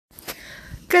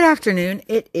Good afternoon.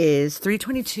 It is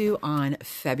 3:22 on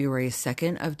February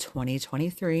 2nd of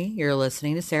 2023. You're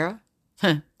listening to Sarah.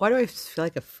 Why do I feel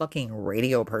like a fucking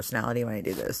radio personality when I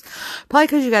do this? Probably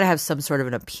because you got to have some sort of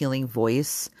an appealing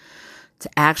voice to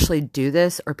actually do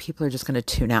this, or people are just going to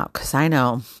tune out. Because I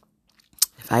know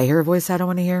if I hear a voice I don't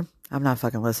want to hear, I'm not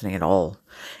fucking listening at all.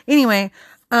 Anyway,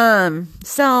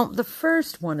 so the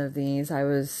first one of these, I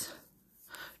was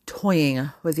toying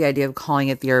with the idea of calling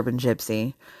it the Urban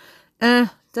Gypsy.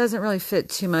 Doesn't really fit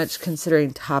too much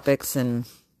considering topics and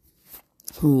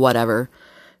whatever.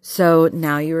 So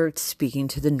now you're speaking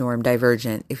to the norm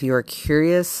divergent. If you are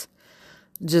curious,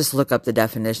 just look up the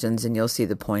definitions and you'll see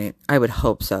the point. I would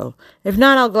hope so. If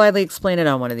not, I'll gladly explain it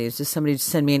on one of these. Just somebody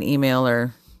send me an email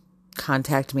or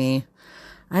contact me.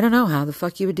 I don't know how the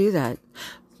fuck you would do that.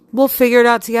 We'll figure it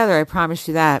out together. I promise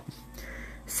you that.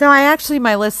 So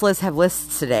my lists have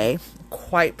lists today.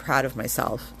 Quite proud of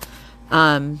myself.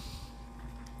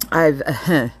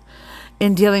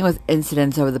 In dealing with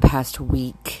incidents over the past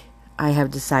week, I have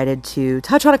decided to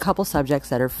touch on a couple subjects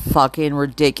that are fucking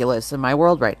ridiculous in my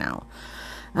world right now.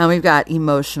 We've got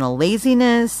emotional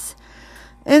laziness,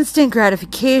 instant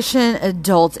gratification,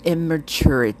 adult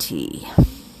immaturity.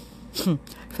 I feel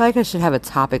like I should have a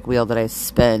topic wheel that I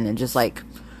spin and just like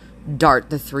dart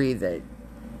the three that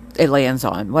it lands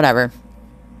on, whatever.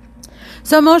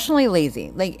 So emotionally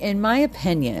lazy, like in my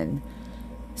opinion,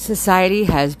 society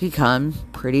has become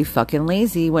pretty fucking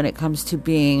lazy when it comes to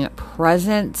being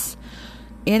present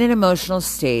in an emotional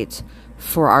state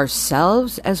for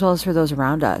ourselves as well as for those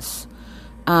around us.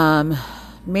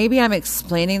 Maybe I'm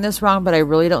explaining this wrong, but I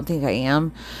really don't think I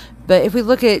am. But if we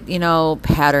look at,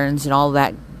 patterns and all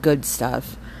that good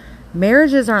stuff,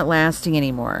 marriages aren't lasting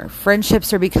anymore.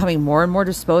 Friendships are becoming more and more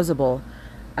disposable.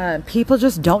 People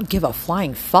just don't give a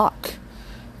flying fuck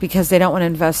because they don't want to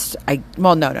invest. I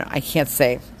can't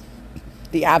say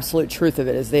the absolute truth of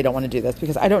it is they don't want to do this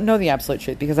because I don't know the absolute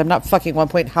truth because I'm not fucking 1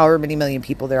 point however many million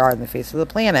people there are on the face of the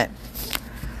planet.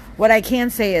 What I can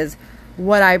say is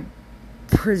what I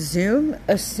presume,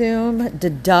 assume,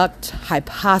 deduct,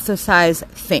 hypothesize,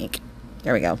 think.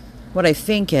 There we go. What I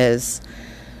think is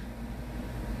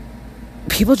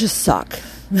people just suck.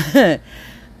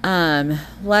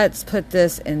 Let's put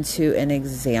this into an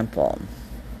example.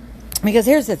 Because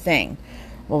here's the thing.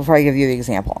 Well, before I give you the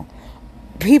example.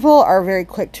 People are very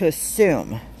quick to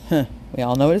assume. We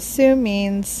all know what assume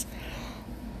means.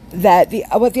 That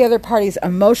what the other party's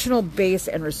emotional base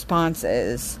and response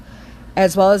is,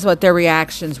 as well as what their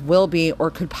reactions will be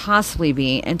or could possibly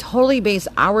be, and totally base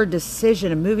our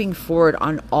decision of moving forward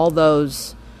on all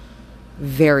those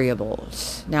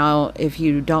variables. Now, if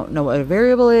you don't know what a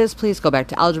variable is, please go back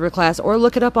to algebra class or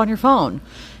look it up on your phone.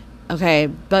 Okay,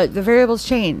 but the variables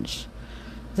change.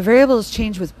 The variables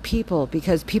change with people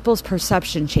because people's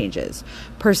perception changes.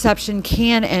 Perception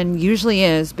can and usually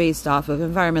is based off of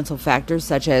environmental factors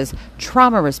such as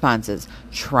trauma responses,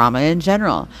 trauma in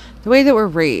general, the way that we're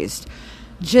raised.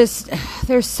 There's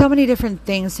so many different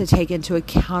things to take into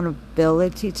account.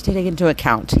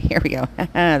 Here we go.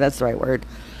 That's the right word.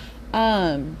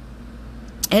 And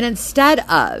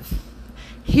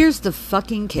here's the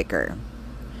fucking kicker.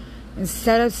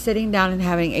 Instead of sitting down and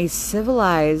having a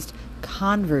civilized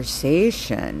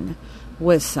conversation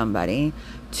with somebody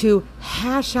to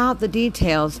hash out the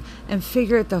details and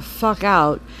figure it the fuck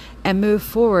out and move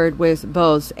forward with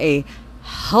both a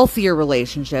healthier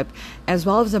relationship as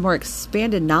well as a more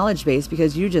expanded knowledge base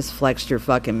because you just flexed your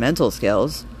fucking mental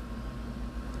skills.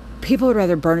 People would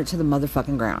rather burn it to the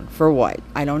motherfucking ground. For what?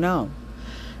 I don't know.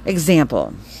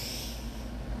 Example.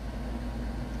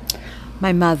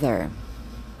 My mother.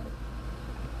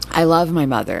 I love my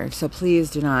mother, so please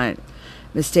do not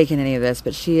mistake any of this,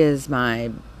 but she is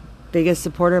my biggest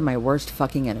supporter, my worst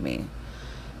fucking enemy.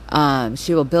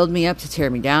 She will build me up to tear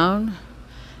me down,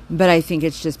 but I think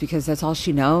it's just because that's all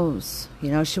she knows.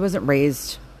 She wasn't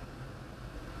raised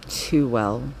too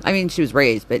well. I mean, she was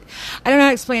raised, but I don't know how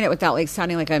to explain it without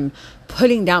sounding like I'm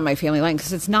putting down my family line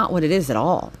because it's not what it is at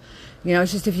all.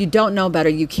 It's just if you don't know better,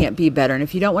 you can't be better. And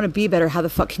if you don't want to be better, how the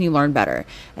fuck can you learn better?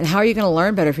 And how are you going to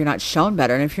learn better if you're not shown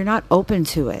better and if you're not open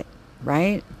to it,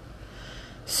 right?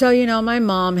 So, my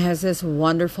mom has this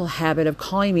wonderful habit of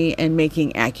calling me and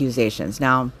making accusations.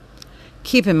 Now,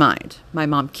 keep in mind, my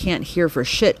mom can't hear for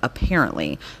shit,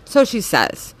 apparently. So she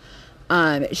says.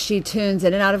 She tunes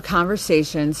in and out of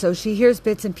conversation, so she hears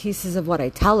bits and pieces of what I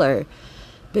tell her,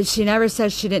 but she never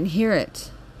says she didn't hear it.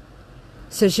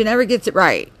 So she never gets it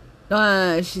right.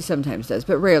 She sometimes does,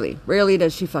 but rarely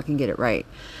does she fucking get it right.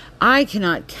 I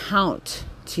cannot count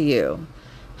to you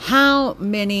how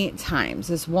many times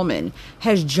this woman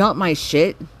has jumped my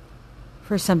shit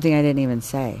for something I didn't even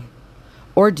say.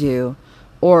 or do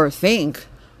or think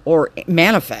or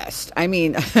manifest. I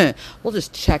mean, we'll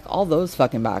just check all those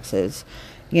fucking boxes.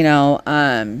 You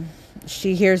know,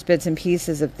 she hears bits and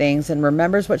pieces of things and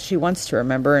remembers what she wants to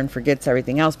remember and forgets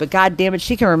everything else. But God damn it,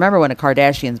 she can remember when a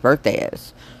Kardashian's birthday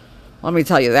is. Let me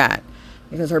tell you that.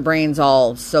 Because her brain's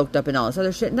all soaked up in all this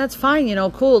other shit. And that's fine, you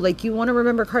know, cool. Like, you want to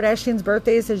remember Kardashian's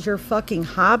birthdays as your fucking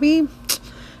hobby?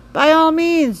 By all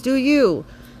means, do you.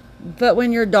 But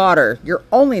when your daughter, your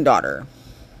only daughter,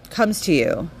 comes to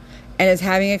you and is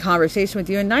having a conversation with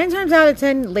you, and 9 times out of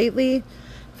 10 lately,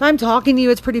 if I'm talking to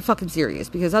you, it's pretty fucking serious.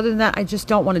 Because other than that, I just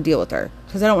don't want to deal with her.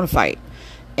 Because I don't want to fight.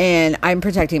 And I'm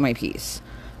protecting my peace.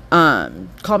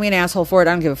 Call me an asshole for it.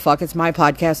 I don't give a fuck. It's my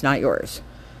podcast, not yours.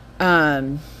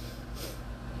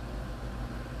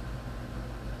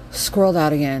 Scrolled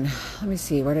out again. Let me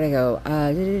see. Where did I go?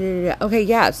 Okay,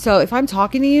 yeah. So if I'm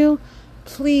talking to you,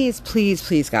 please, please,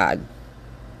 please, God,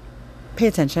 pay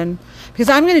attention. Because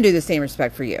I'm going to do the same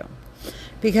respect for you.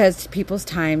 Because people's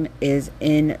time is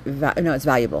it's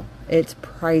valuable. It's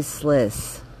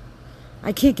priceless.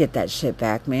 I can't get that shit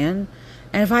back, man.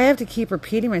 And if I have to keep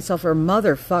repeating myself, or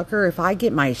motherfucker, if I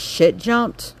get my shit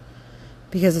jumped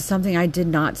because of something I did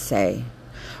not say,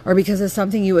 or because of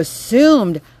something you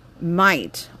assumed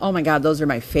might. Oh my God, those are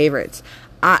my favorites.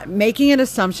 Making an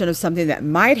assumption of something that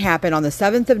might happen on the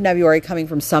 7th of February coming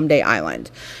from Someday Island.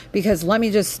 Because let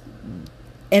me just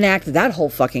enact that whole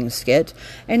fucking skit.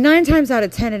 And 9 times out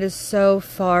of 10, it is so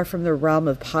far from the realm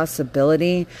of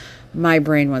possibility, my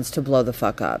brain wants to blow the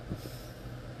fuck up.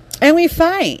 And we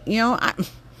fight, you know.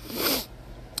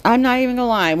 I'm not even gonna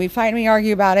lie. We fight and we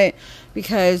argue about it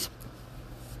because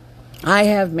I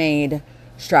have made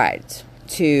strides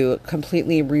to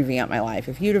completely revamp my life.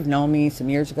 If you'd have known me some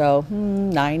years ago,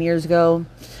 9 years ago,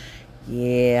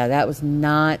 yeah, that was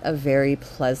not a very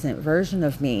pleasant version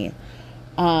of me.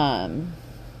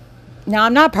 Now,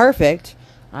 I'm not perfect.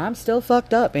 I'm still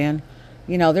fucked up, man.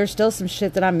 You know, there's still some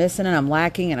shit that I'm missing and I'm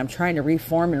lacking, and I'm trying to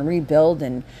reform and rebuild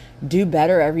and do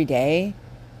better every day.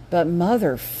 But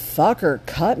motherfucker,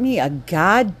 cut me a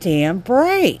goddamn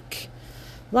break.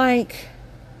 Like,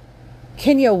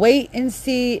 can you wait and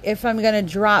see if I'm going to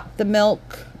drop the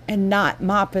milk and not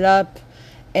mop it up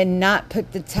and not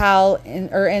put the towel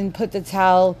and put the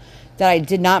towel that I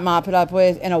did not mop it up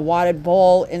with in a wadded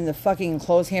bowl in the fucking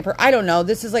clothes hamper? I don't know.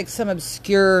 This is like some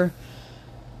obscure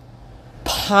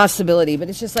possibility, but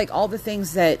it's just like all the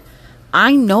things that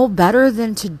I know better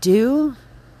than to do.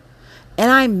 And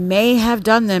I may have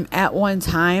done them at one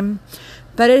time,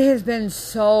 but it has been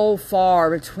so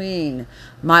far between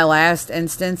my last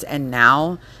instance and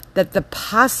now that the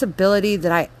possibility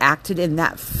that I acted in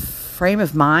that frame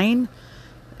of mind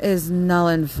is null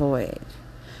and void.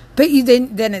 But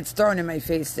then it's thrown in my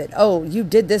face that, oh, you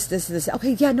did this, this, and this.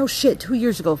 Okay, yeah, no shit. 2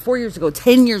 years ago, 4 years ago,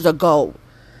 10 years ago.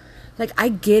 Like, I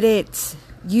get it.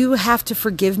 You have to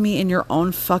forgive me in your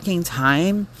own fucking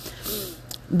time.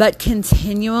 But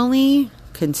continually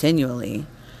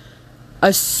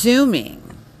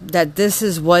assuming that this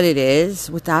is what it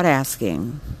is without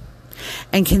asking,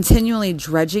 and continually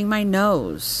dredging my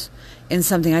nose in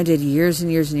something I did years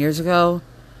and years and years ago,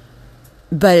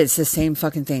 but it's the same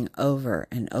fucking thing over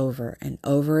and over and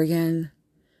over again.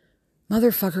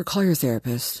 Motherfucker, call your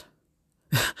therapist.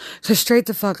 So straight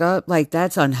the fuck up, like,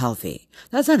 that's unhealthy.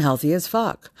 That's unhealthy as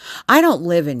fuck. I don't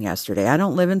live in yesterday. I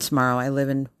don't live in tomorrow. I live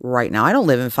in right now. I don't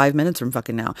live in 5 minutes from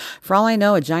fucking now. For all I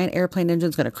know, a giant airplane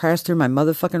engine's going to crash through my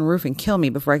motherfucking roof and kill me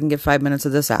before I can get 5 minutes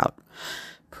of this out.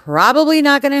 Probably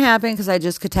not going to happen because I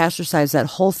just catastrophized that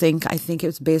whole thing. I think it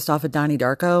was based off of Donnie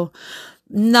Darko.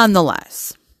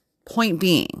 Nonetheless, point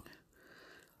being,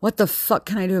 what the fuck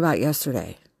can I do about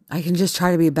yesterday? I can just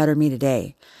try to be a better me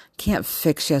today. Can't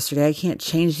fix yesterday. I can't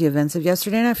change the events of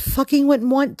yesterday, and I fucking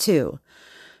wouldn't want to,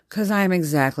 because I am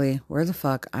exactly where the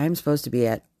fuck I'm supposed to be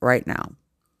at right now.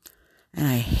 And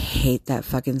I hate that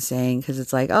fucking saying, because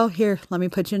it's like, oh, here, let me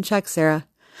put you in check, Sarah.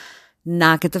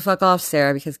 Knock it the fuck off,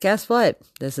 Sarah, because guess what?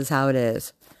 This is how it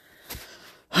is.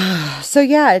 So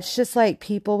yeah, it's just like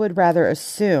people would rather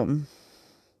assume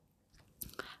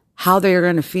how they're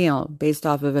going to feel based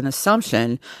off of an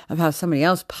assumption of how somebody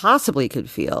else possibly could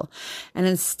feel. And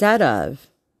instead of,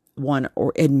 one,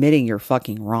 or admitting you're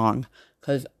fucking wrong,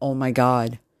 because, oh my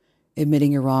God,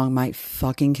 admitting you're wrong might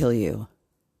fucking kill you.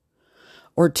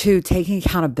 Or 2, taking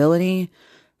accountability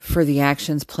for the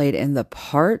actions played in the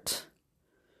part.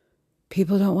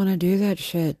 People don't want to do that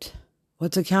shit.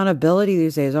 What's accountability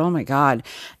these days? Oh my God.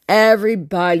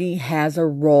 Everybody has a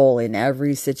role in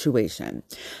every situation.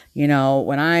 You know,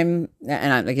 I'm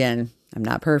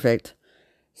not perfect.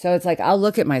 So it's like, I'll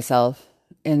look at myself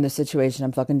in the situation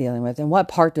I'm fucking dealing with, and what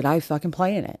part did I fucking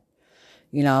play in it?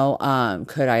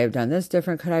 Could I have done this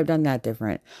different? Could I have done that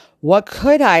different? What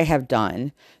could I have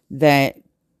done that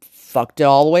fucked it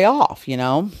all the way off,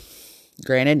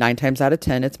 Granted, 9 times out of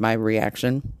 10, it's my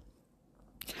reaction.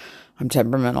 I'm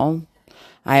temperamental.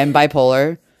 I am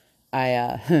bipolar.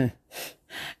 I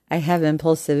have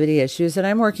impulsivity issues that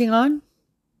I'm working on.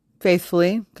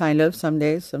 Faithfully, kind of, some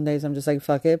days. Some days I'm just like,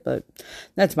 fuck it, but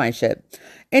that's my shit.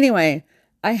 Anyway,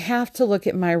 I have to look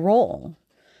at my role.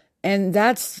 And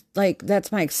that's my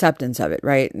acceptance of it,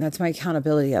 right? And that's my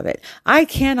accountability of it. I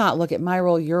cannot look at my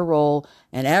role, your role,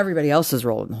 and everybody else's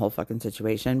role in the whole fucking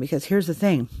situation, because here's the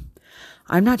thing.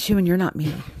 I'm not you and you're not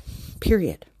me.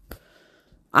 Period.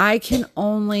 I can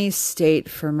only state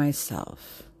for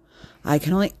myself. I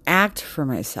can only act for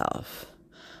myself.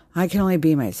 I can only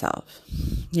be myself,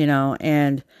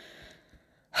 and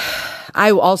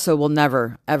I also will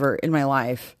never, ever in my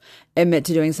life admit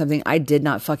to doing something I did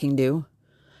not fucking do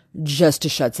just to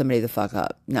shut somebody the fuck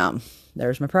up. No,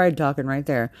 there's my pride talking right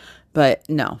there. But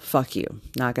no, fuck you.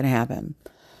 Not going to happen.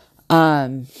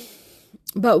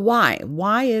 But why?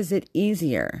 Why is it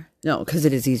easier? No, because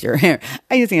it is easier.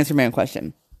 I just answered my own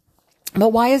question.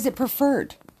 But why is it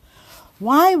preferred?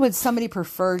 Why would somebody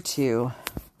prefer to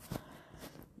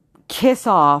kiss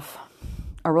off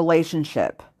a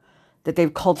relationship that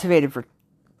they've cultivated for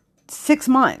 6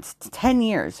 months, 10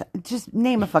 years? Just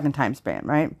name a fucking time span,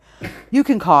 right? You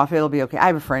can cough. It'll be okay. I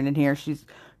have a friend in here. She's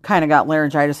kind of got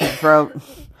laryngitis in her throat.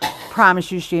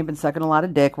 Promise you she ain't been sucking a lot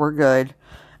of dick. We're good.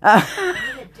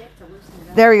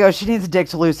 There we go. She needs a dick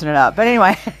to loosen it up. But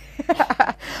anyway.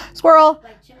 Squirrel.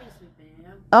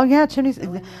 Oh, yeah, chimneys.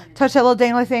 Touch that little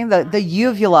dangly thing. The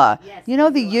uvula. Yes,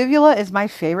 the uvula is my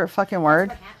favorite fucking word.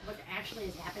 What actually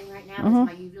is happening right now is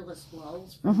my uvula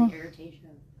swells from the irritation.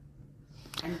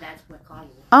 And that's what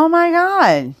causes it. Oh, my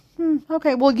God.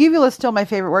 Okay, well, uvula is still my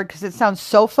favorite word because it sounds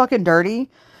so fucking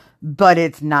dirty, but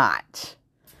it's not.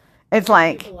 It's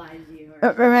like,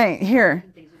 right, here.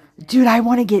 Dude, I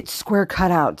want to get square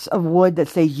cutouts of wood that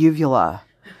say uvula.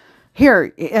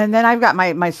 Here, and then I've got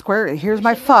my square, here's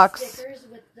my fucks.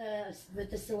 With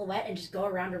the silhouette and just go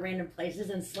around to random places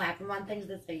and slap them on things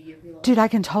that say uvula. Dude, I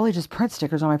can totally just print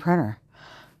stickers on my printer.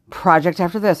 Project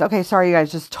after this. Okay, sorry you guys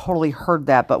just totally heard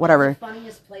that, but whatever. The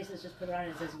funniest places just put it on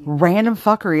and it says uvula. Random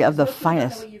fuckery of the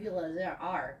finest. Know what uvulas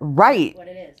are. Right. What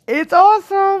it is. It's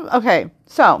awesome. Okay,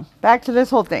 so back to this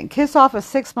whole thing. Kiss off a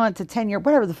 6 month to 10 year,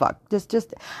 whatever the fuck.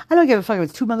 Just I don't give a fuck if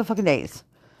it's 2 motherfucking days.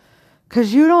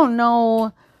 Because you don't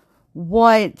know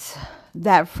what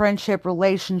that friendship,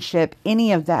 relationship,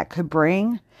 any of that could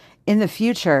bring in the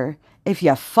future if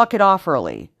you fuck it off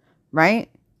early, right?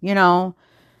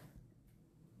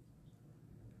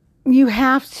 You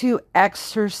have to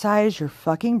exercise your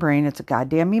fucking brain. It's a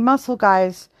goddamn me muscle,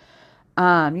 guys.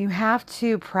 You have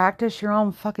to practice your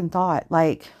own fucking thought.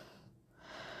 Like,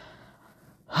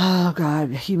 oh God,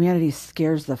 humanity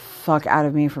scares the fuck out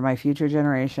of me for my future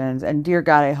generations. And dear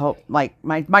God, I hope, like,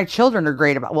 my children are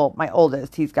great about, well, my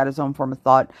oldest, he's got his own form of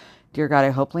thought. Dear God,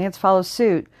 I hope Lance follows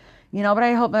suit, but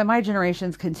I hope that my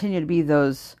generations continue to be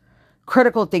those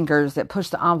critical thinkers that push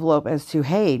the envelope as to,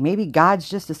 hey, maybe God's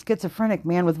just a schizophrenic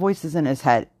man with voices in his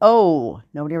head. Oh,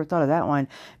 nobody ever thought of that one.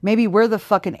 Maybe we're the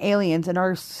fucking aliens and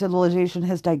our civilization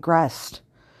has digressed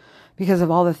because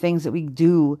of all the things that we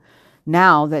do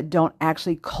now that don't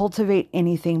actually cultivate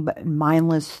anything but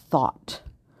mindless thought.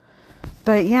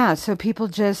 But yeah, so people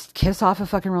just kiss off a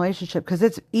fucking relationship because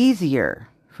it's easier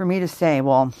for me to say,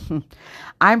 well,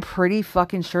 I'm pretty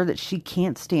fucking sure that she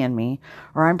can't stand me,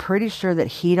 or I'm pretty sure that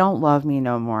he don't love me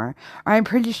no more, or I'm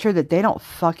pretty sure that they don't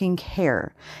fucking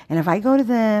care. And if I go to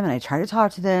them and I try to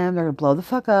talk to them, they're gonna blow the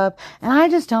fuck up, and I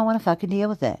just don't want to fucking deal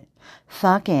with it.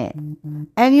 Fuck it.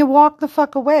 And you walk the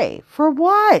fuck away. For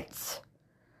what?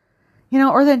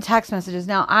 Or then text messages.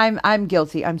 Now, I'm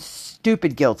guilty. I'm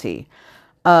stupid guilty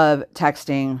of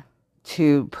texting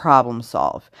to problem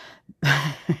solve.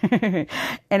 And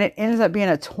it ends up being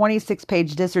a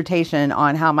 26-page dissertation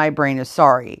on how my brain is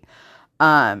sorry.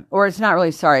 Or it's not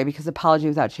really sorry because apology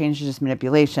without change is just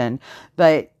manipulation.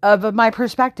 But of my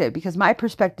perspective, because my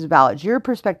perspective is valid. Your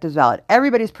perspective is valid.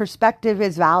 Everybody's perspective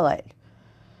is valid.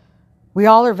 We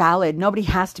all are valid. Nobody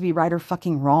has to be right or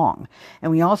fucking wrong.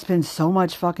 And we all spend so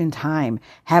much fucking time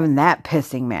having that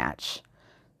pissing match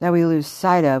that we lose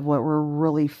sight of what we're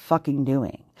really fucking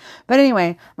doing. But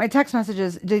anyway, my text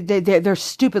messages, they're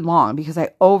stupid long because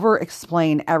I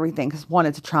over-explain everything. Because one,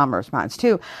 it's a trauma response.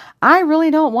 Two, I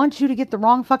really don't want you to get the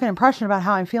wrong fucking impression about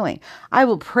how I'm feeling. I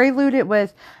will prelude it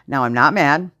with, now I'm not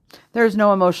mad. There's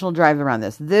no emotional drive around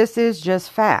this. This is just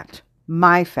fact.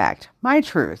 My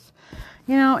truth.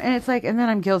 And it's like, and then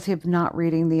I'm guilty of not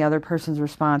reading the other person's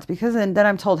response because then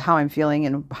I'm told how I'm feeling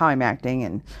and how I'm acting.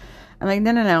 And I'm like,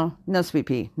 no, sweet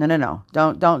pea. No.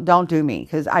 Don't do me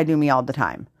because I do me all the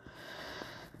time.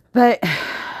 But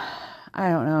I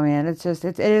don't know, man. It's just,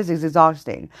 it is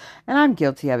exhausting. And I'm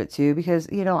guilty of it too because,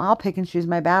 I'll pick and choose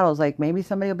my battles. Like maybe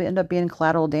somebody will end up being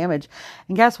collateral damage.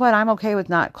 And guess what? I'm okay with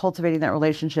not cultivating that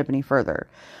relationship any further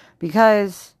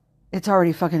because it's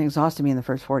already fucking exhausted me in the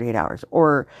first 48 hours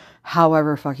or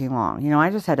however fucking long. I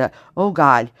just had to, oh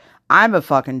God, I'm a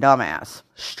fucking dumbass.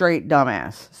 Straight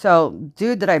dumbass. So,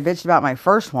 dude that I bitched about my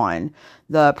first one,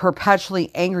 the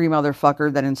perpetually angry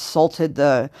motherfucker that insulted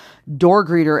the door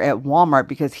greeter at Walmart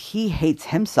because he hates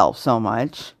himself so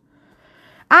much,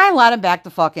 I let him back the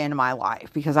fuck into my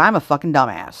life because I'm a fucking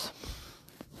dumbass.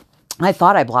 I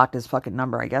thought I blocked his fucking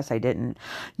number. I guess I didn't.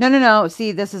 No.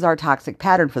 See, this is our toxic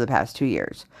pattern for the past 2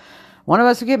 years. One of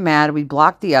us would get mad, we'd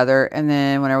block the other, and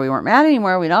then whenever we weren't mad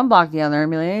anymore, we'd unblock the other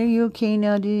and be like, "Are you okay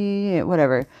now, dude?"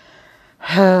 Whatever.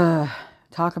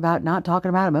 Talk about not talking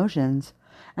about emotions.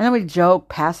 And then we'd joke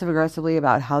passive-aggressively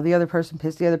about how the other person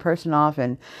pissed the other person off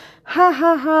and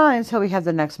until we have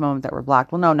the next moment that we're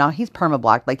blocked. Well, no, now he's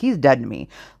perma-blocked. Like, he's dead to me.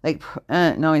 Like,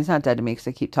 no, he's not dead to me because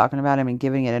I keep talking about him and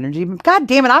giving it energy. God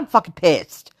damn it, I'm fucking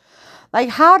pissed. Like,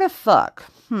 how the fuck?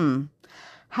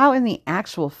 How in the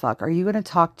actual fuck are you going to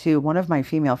talk to one of my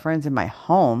female friends in my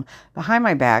home behind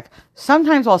my back,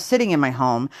 sometimes while sitting in my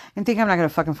home, and think I'm not going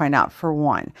to fucking find out, for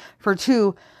one? For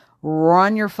two,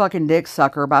 run your fucking dick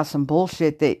sucker about some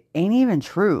bullshit that ain't even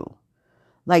true.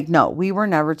 Like, no, we were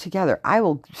never together. I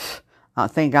will,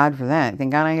 thank God for that.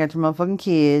 Thank God I got your motherfucking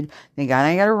kid. Thank God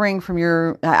I got a ring from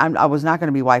your, I was not going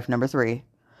to be wife number 3.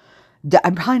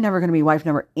 I'm probably never going to be wife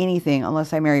number anything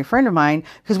unless I marry a friend of mine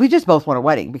because we just both want a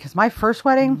wedding. Because my first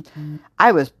wedding,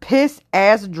 I was pissed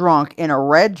ass drunk in a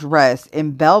red dress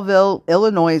in Belleville,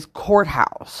 Illinois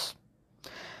courthouse.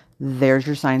 There's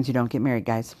your signs you don't get married,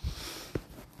 guys.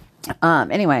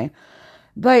 Anyway,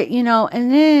 but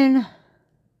and then,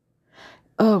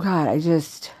 oh God,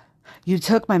 you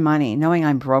took my money knowing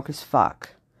I'm broke as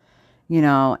fuck,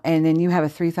 and then you have a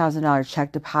 $3,000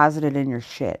 check deposited in your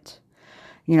shit.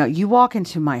 You walk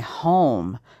into my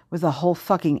home with a whole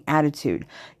fucking attitude.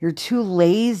 You're too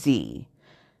lazy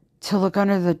to look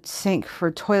under the sink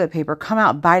for toilet paper. Come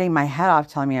out biting my head off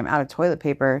telling me I'm out of toilet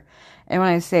paper. And when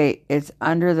I say it's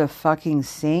under the fucking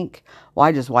sink, well,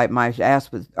 I just wipe my ass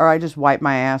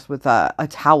with a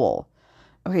towel.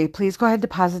 Okay, please go ahead and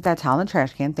deposit that towel in the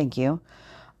trash can. Thank you.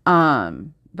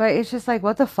 But it's just like,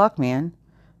 what the fuck, man?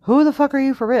 Who the fuck are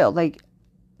you for real? Like,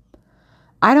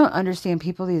 I don't understand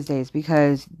people these days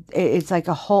because it's like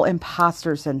a whole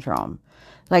imposter syndrome.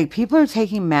 Like, people are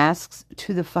taking masks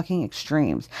to the fucking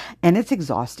extremes. And it's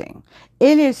exhausting.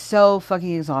 It is so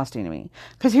fucking exhausting to me.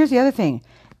 Because here's the other thing.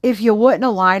 If you wouldn't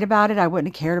have lied about it, I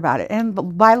wouldn't have cared about it.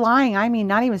 And by lying, I mean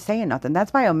not even saying nothing.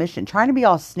 That's by omission. Trying to be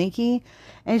all sneaky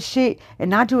and shit. And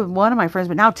not do it with one of my friends,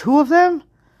 but now 2 of them?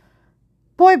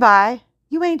 Boy, bye.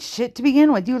 You ain't shit to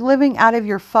begin with. You're living out of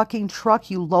your fucking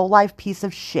truck, you low-life piece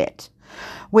of shit.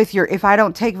 With your, if I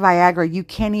don't take Viagra, you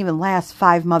can't even last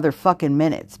 5 motherfucking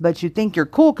minutes. But you think you're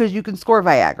cool because you can score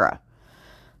Viagra.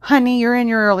 Honey, you're in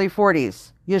your early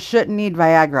 40s. You shouldn't need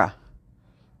Viagra.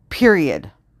 Period.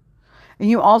 And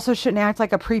you also shouldn't act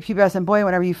like a prepubescent boy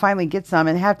whenever you finally get some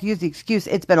and have to use the excuse,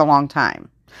 it's been a long time.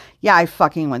 Yeah, I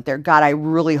fucking went there. God, I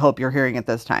really hope you're hearing it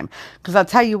this time. Because I'll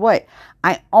tell you what,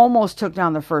 I almost took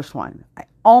down the first one. I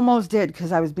almost did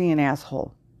because I was being an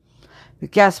asshole.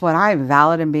 But guess what? I'm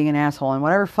valid in being an asshole. And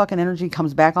whatever fucking energy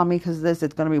comes back on me because of this,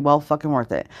 it's going to be well fucking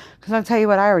worth it. Because I'll tell you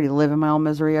what, I already live in my own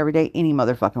misery every day, any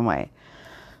motherfucking way.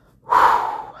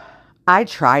 Whew. I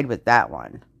tried with that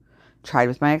one. Tried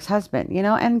with my ex-husband,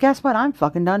 and guess what? I'm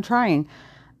fucking done trying.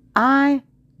 I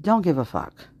don't give a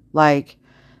fuck. Like,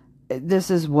 this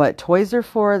is what toys are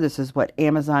for. This is what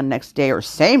Amazon next day or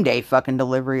same day fucking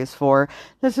delivery is for.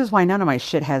 This is why none of my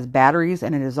shit has batteries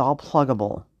and it is all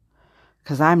pluggable.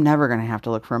 Because I'm never going to have to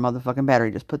look for a motherfucking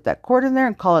battery. Just put that cord in there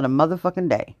and call it a motherfucking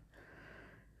day.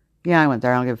 Yeah, I went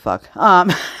there. I don't give a fuck.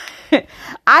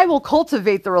 I will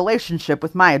cultivate the relationship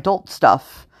with my adult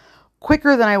stuff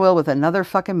quicker than I will with another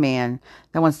fucking man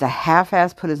that wants to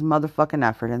half-ass put his motherfucking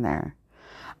effort in there.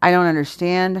 I don't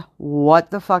understand what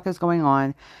the fuck is going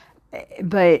on.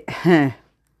 But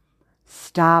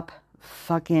stop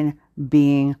fucking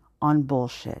being on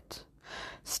bullshit.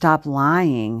 Stop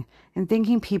lying and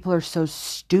thinking people are so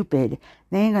stupid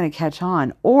they ain't going to catch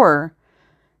on. Or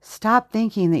stop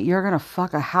thinking that you're going to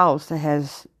fuck a house that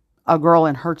has a girl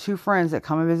and her 2 friends that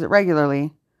come and visit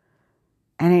regularly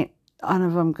and ain't none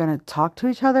of them going to talk to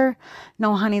each other.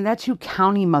 No, honey, that's you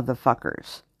county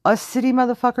motherfuckers. Us city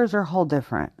motherfuckers are whole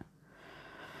different.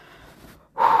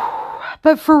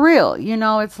 But for real,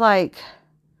 it's like,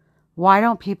 why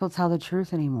don't people tell the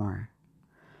truth anymore?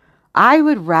 I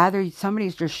would rather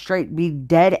somebody's just straight be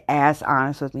dead ass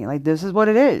honest with me. Like, this is what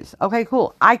it is. Okay,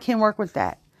 cool. I can work with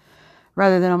that.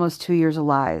 Rather than almost 2 years of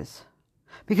lies.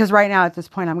 Because right now at this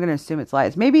point, I'm going to assume it's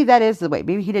lies. Maybe that is the way.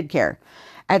 Maybe he did care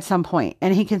at some point.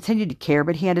 And he continued to care,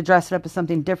 but he had to dress it up as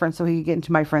something different so he could get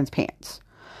into my friend's pants.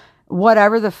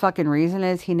 Whatever the fucking reason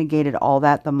is, he negated all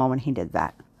that the moment he did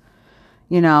that.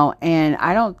 And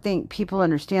I don't think people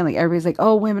understand. Like, everybody's like,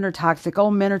 oh, women are toxic.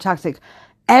 Oh, men are toxic.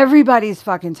 Everybody's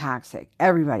fucking toxic.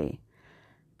 Everybody.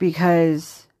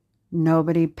 Because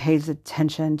nobody pays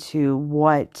attention to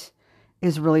what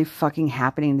is really fucking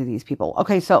happening to these people.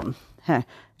 Okay, so, I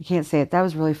can't say it. That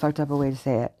was really fucked up a way to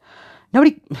say it.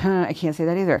 I can't say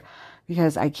that either.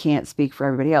 Because I can't speak for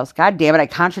everybody else. God damn it, I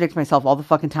contradict myself all the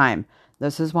fucking time.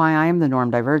 This is why I am the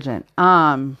norm divergent.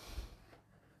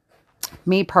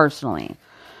 Me personally,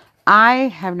 I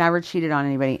have never cheated on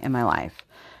anybody in my life.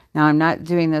 Now, I'm not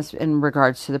doing this in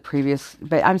regards to the previous,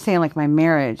 but I'm saying like my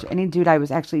marriage. Any dude I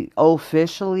was actually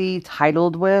officially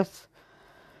titled with,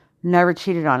 never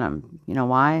cheated on him. You know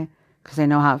why? Because I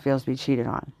know how it feels to be cheated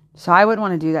on. So I wouldn't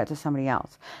want to do that to somebody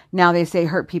else. Now, they say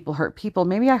hurt people hurt people.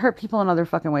 Maybe I hurt people in other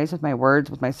fucking ways with my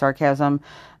words, with my sarcasm,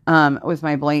 with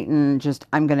my blatant, just,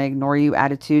 I'm going to ignore you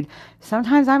attitude.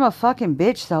 Sometimes I'm a fucking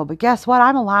bitch though, but guess what?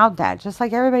 I'm allowed that. Just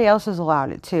like everybody else is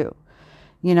allowed it too.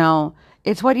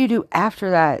 It's what you do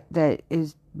after that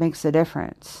makes the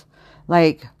difference.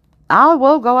 Like, I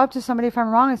will go up to somebody if I'm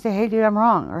wrong and say, hey dude, I'm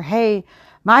wrong. Or, hey,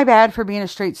 my bad for being a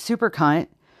straight super cunt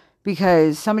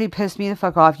because somebody pissed me the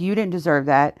fuck off. You didn't deserve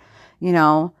that,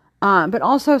 but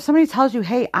also if somebody tells you,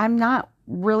 hey, I'm not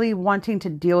really wanting to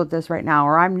deal with this right now,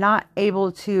 or I'm not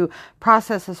able to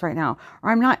process this right now, or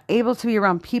I'm not able to be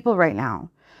around people right now.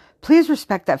 Please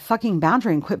respect that fucking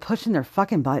boundary and quit pushing their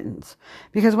fucking buttons.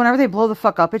 Because whenever they blow the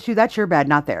fuck up at you, that's your bad,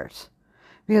 not theirs.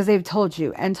 Because they've told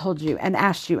you and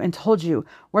asked you and told you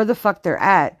where the fuck they're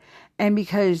at. And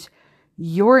because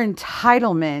your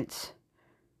entitlement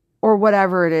or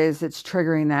whatever it is that's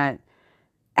triggering that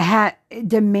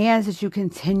demands that you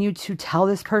continue to tell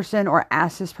this person or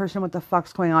ask this person what the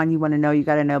fuck's going on. You want to know, you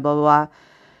got to know, blah, blah, blah.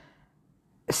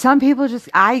 Some people just,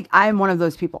 I'm one of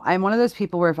those people. I'm one of those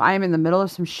people where if I am in the middle of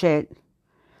some shit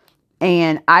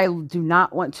and I do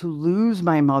not want to lose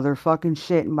my motherfucking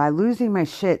shit, and by losing my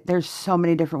shit, there's so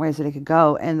many different ways that it could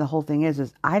go. And the whole thing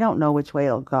is I don't know which way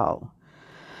it'll go.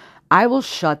 I will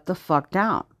shut the fuck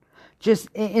down.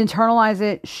 Just internalize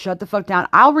it, shut the fuck down.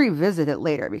 I'll revisit it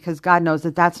later because God knows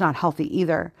that that's not healthy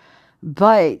either.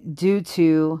 But due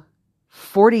to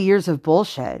 40 years of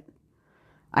bullshit,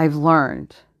 I've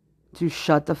learned to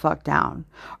shut the fuck down,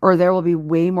 or there will be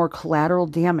way more collateral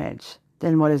damage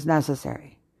than what is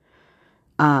necessary.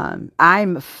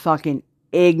 I'm fucking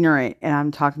ignorant, and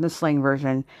I'm talking the slang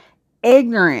version,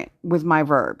 ignorant with my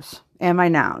verbs and my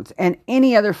nouns and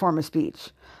any other form of speech.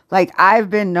 Like, I've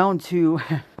been known to,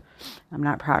 I'm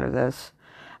not proud of this,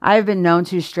 I've been known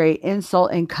to straight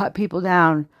insult and cut people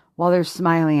down while they're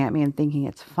smiling at me and thinking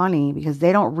it's funny because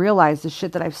they don't realize the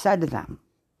shit that I've said to them.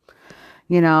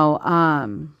 Yeah,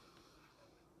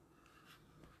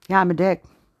 I'm a dick.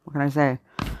 What can I say?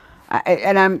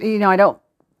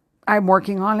 I'm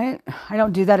working on it. I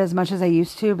don't do that as much as I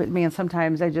used to, but man,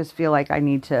 sometimes I just feel like I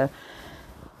need to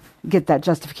get that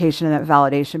justification and that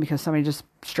validation because somebody just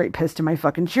straight pissed in my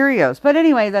fucking Cheerios. But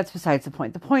anyway, that's besides the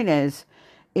point. The point is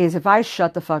if I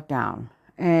shut the fuck down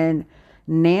and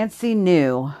Nancy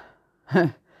New,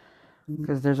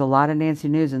 because there's a lot of Nancy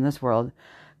News in this world,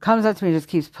 comes up to me and just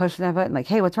keeps pushing that button like,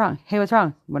 hey, what's wrong? Hey, what's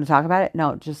wrong? You want to talk about it?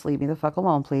 No, just leave me the fuck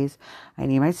alone, please. I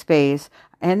need my space.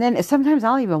 And then sometimes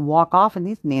I'll even walk off and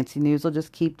these Nancy News will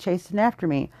just keep chasing after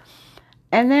me.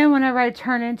 And then whenever I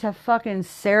turn into fucking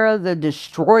Sarah the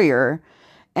Destroyer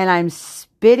and I'm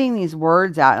spitting these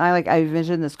words out, and I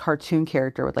envision this cartoon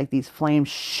character with like these flames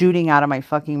shooting out of my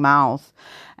fucking mouth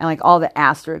and like all the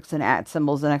asterisks and at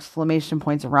symbols and exclamation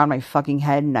points around my fucking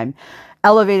head, and I'm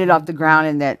elevated off the ground,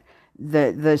 and that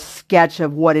the sketch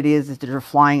of what it is that they're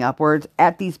flying upwards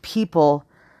at these people,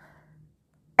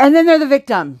 and then they're the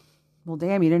victim. Well,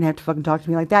 damn, you didn't have to fucking talk to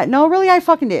me like that. No, really, I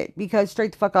fucking did. Because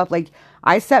straight the fuck up, like,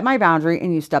 I set my boundary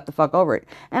and you stepped the fuck over it.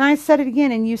 And I set it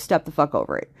again and you stepped the fuck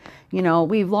over it.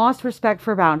 We've lost respect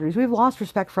for boundaries. We've lost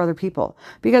respect for other people.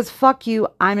 Because fuck you,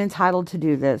 I'm entitled to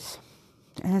do this.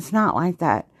 And it's not like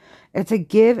that. It's a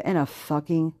give and a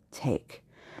fucking take.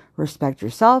 Respect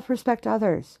yourself, respect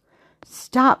others.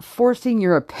 Stop forcing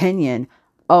your opinion.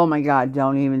 Oh my God,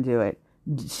 don't even do it.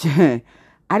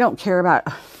 I don't care about...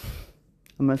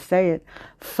 I'm going to say it.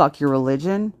 Fuck your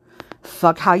religion.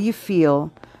 Fuck how you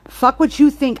feel. Fuck what you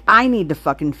think I need to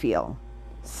fucking feel.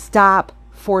 Stop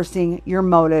forcing your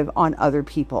motive on other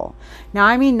people. Now,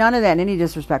 I mean none of that in any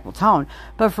disrespectful tone,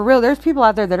 but for real, there's people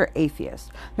out there that are atheists.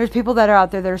 There's people that are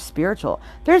out there that are spiritual.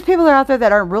 There's people that are out there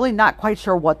that are really not quite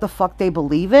sure what the fuck they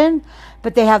believe in,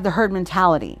 but they have the herd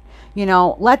mentality. You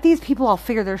know, let these people all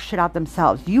figure their shit out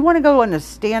themselves. You want to go in a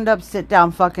stand-up,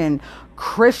 sit-down fucking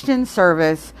Christian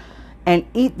service and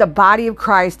eat the body of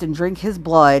Christ and drink his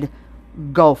blood,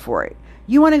 go for it.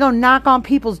 You want to go knock on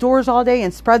people's doors all day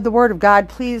and spread the word of God,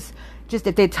 please, just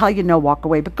if they tell you no, walk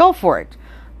away, but go for it.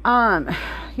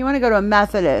 You want to go to a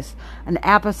Methodist, an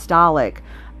apostolic,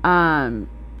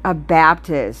 a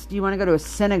Baptist, you want to go to a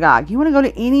synagogue, you want to go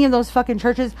to any of those fucking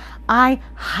churches, I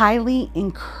highly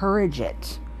encourage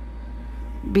it.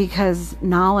 Because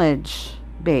knowledge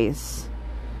base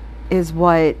is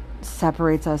what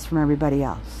separates us from everybody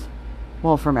else.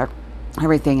 Well, from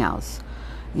everything else.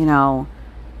 You know,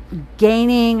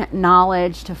 gaining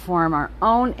knowledge to form our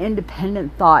own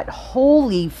independent thought.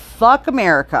 Holy fuck,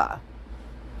 America.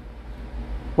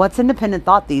 What's independent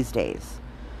thought these days?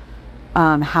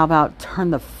 How about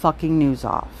turn the fucking news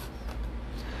off?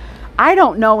 I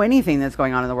don't know anything that's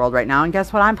going on in the world right now, and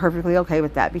guess what? I'm perfectly okay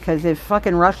with that, because if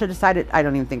fucking Russia decided, I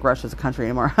don't even think Russia's a country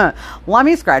anymore. Let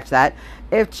me scratch that.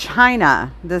 If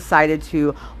China decided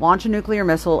to launch a nuclear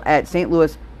missile at St.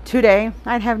 Louis today,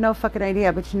 I'd have no fucking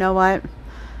idea, but you know what?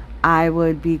 I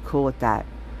would be cool with that,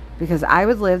 because I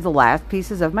would live the last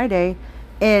pieces of my day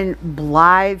in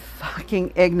blithe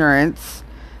fucking ignorance,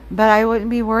 but I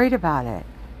wouldn't be worried about it,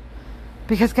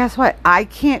 because guess what? I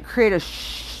can't create a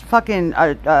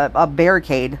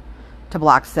barricade to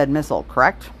block said missile,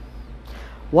 correct?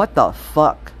 What the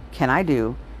fuck can I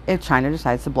do if China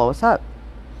decides to blow us up?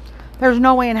 There's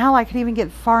no way in hell I could even get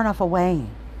far enough away.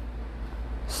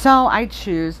 So I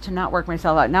choose to not work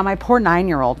myself out. Now my poor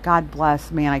 9-year-old, God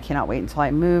bless, man, I cannot wait until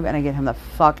I move and I get him the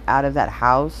fuck out of that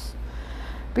house,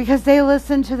 because they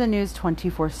listen to the news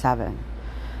 24/7.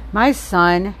 My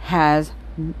son has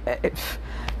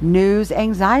news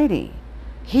anxiety.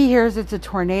 He hears it's a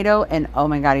tornado and oh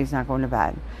my God, he's not going to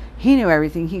bed. He knew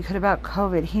everything he could about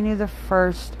COVID. He knew the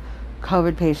first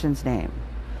COVID patient's name.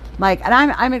 Like, and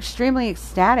I'm extremely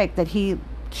ecstatic that he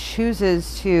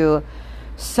chooses to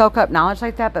soak up knowledge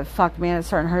like that, but fuck, man, it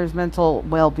certainly hurts his mental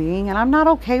well-being, and I'm not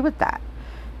okay with that.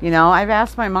 You know, I've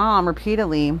asked my mom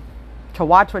repeatedly to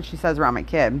watch what she says around my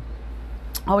kid.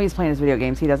 Oh, he's playing his video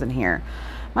games. He doesn't hear.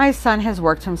 My son has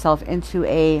worked himself into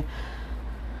a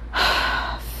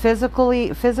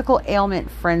physical ailment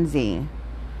frenzy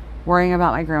worrying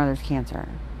about my grandmother's cancer.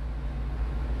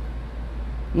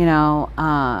 You know,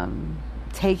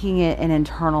 taking it and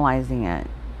internalizing it.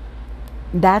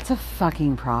 That's a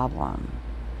fucking problem.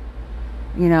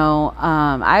 You know,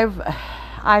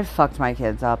 I've fucked my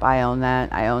kids up. I own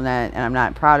that, and I'm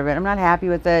not proud of it. I'm not happy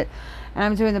with it, and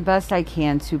I'm doing the best I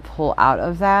can to pull out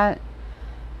of that.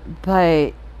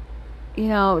 But, you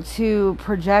know, to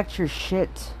project your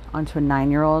shit onto a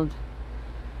 9-year-old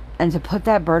and to put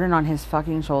that burden on his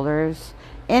fucking shoulders,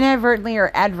 inadvertently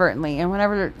or advertently, and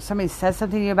whenever somebody says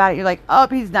something to you about it, you're like, oh,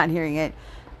 he's not hearing it.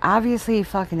 Obviously he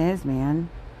fucking is, man.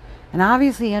 And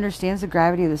obviously he understands the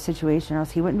gravity of the situation, or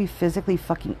else he wouldn't be physically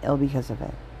fucking ill because of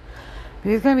it. But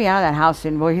he's going to be out of that house,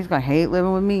 and boy, he's going to hate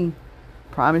living with me.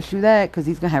 Promise you that, because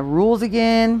he's going to have rules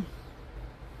again.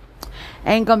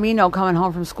 Ain't going to be no coming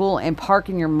home from school and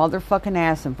parking your motherfucking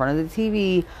ass in front of the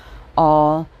TV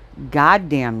all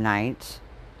goddamn night.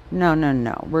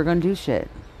 No. We're going to do shit.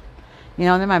 You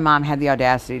know, and then my mom had the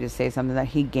audacity to say something that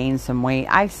he gained some weight.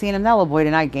 I've seen him. That little boy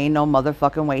did not gain no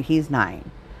motherfucking weight. He's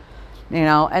 9. You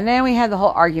know, and then we had the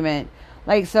whole argument.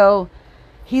 Like, so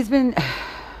he's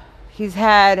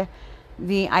had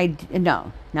the idea,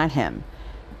 no, not him.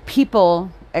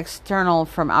 People external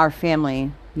from our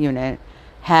family unit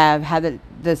have had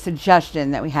the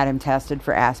suggestion that we had him tested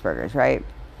for Asperger's, right?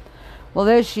 Well,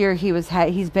 this year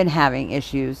he's been having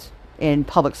issues in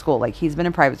public school. Like, he's been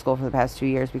in private school for the past 2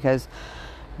 years because,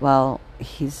 well,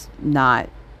 he's not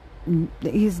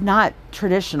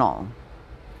traditional.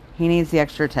 He needs the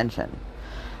extra attention.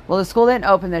 Well, the school didn't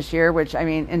open this year, which, I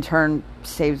mean, in turn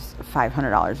saves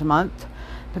 $500 a month.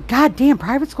 But goddamn,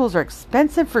 private schools are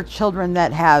expensive for children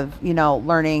that have, you know,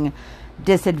 learning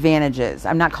disadvantages.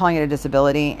 I'm not calling it a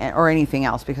disability or anything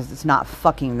else, because it's not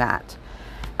fucking that.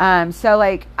 So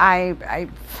like I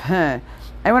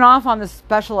went off on the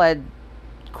special ed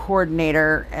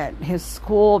coordinator at his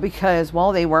school because,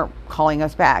 well, they weren't calling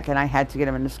us back and I had to get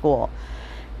him into school.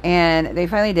 And they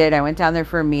finally did. I went down there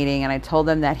for a meeting and I told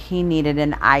them that he needed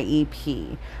an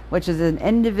IEP, which is an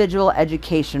individual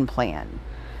education plan.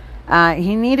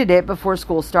 He needed it before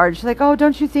school started. She's like, oh,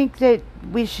 don't you think that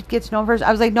we should get to know him first?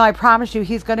 I was like, no, I promise you,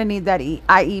 he's going to need that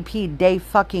IEP day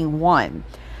fucking one.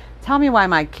 Tell me why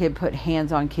my kid put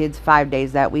hands on kids 5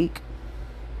 days that week.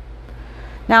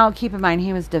 Now, keep in mind,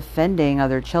 he was defending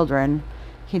other children.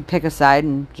 He'd pick a side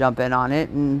and jump in on it,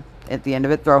 and at the end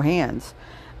of it, throw hands.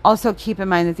 Also, keep in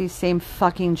mind that these same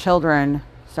children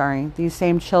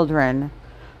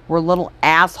were little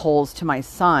assholes to my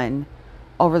son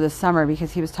over the summer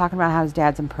because he was talking about how his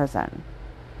dad's in prison.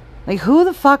 Like, who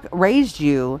the fuck raised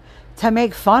you to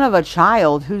make fun of a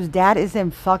child whose dad is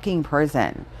in fucking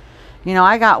prison? You know,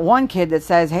 I got one kid that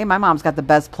says, hey, my mom's got the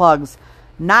best plugs.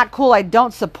 Not cool. I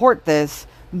don't support this.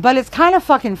 But it's kind of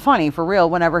fucking funny, for real,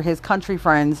 whenever his country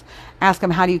friends ask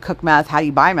him, how do you cook meth? How do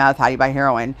you buy meth? How do you buy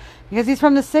heroin? Because he's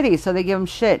from the city, so they give him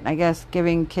shit. I guess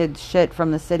giving kids shit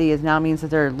from the city now means that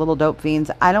they're little dope fiends.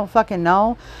 I don't fucking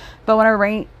know. But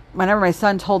whenever my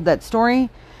son told that story, and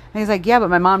he's like, yeah, but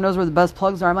my mom knows where the best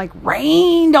plugs are. I'm like,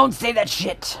 Rain, don't say that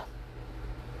shit.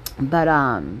 But,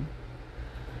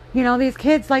 you know, these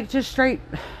kids, like, just straight,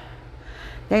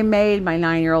 they made my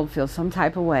 9-year-old feel some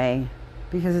type of way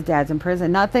because his dad's in prison.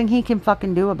 Nothing he can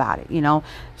fucking do about it, you know.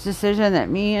 It's a decision that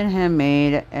me and him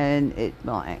made, and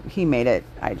he made it.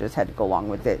 I just had to go along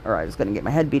with it, or I was going to get my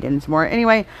head beat in some more.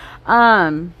 Anyway,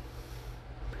 I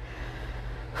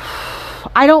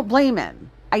don't blame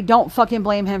him. I don't fucking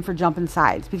blame him for jumping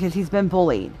sides because he's been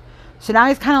bullied. So now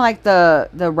he's kind of like the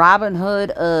Robin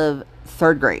Hood of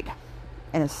 3rd grade,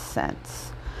 in a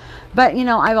sense. But, you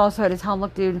know, I've also had to tell him,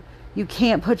 look, dude, you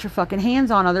can't put your fucking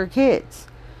hands on other kids.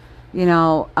 You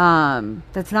know,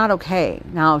 that's not okay.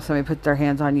 Now, if somebody puts their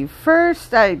hands on you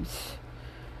first, I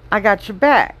got your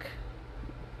back.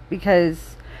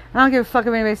 Because I don't give a fuck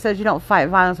if anybody says you don't fight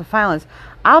violence with violence.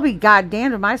 I'll be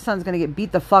goddamned if my son's going to get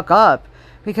beat the fuck up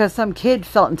because some kid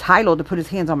felt entitled to put his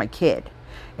hands on my kid.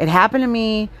 It happened to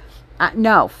me.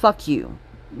 No, fuck you.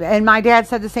 And my dad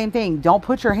said the same thing. Don't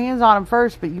put your hands on him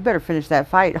first, but you better finish that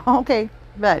fight. Okay,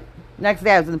 but next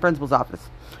day I was in the principal's office.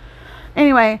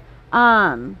 Anyway,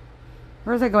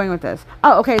 where was I going with this?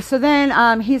 Oh, okay. So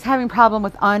then he's having problem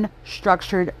with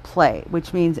unstructured play,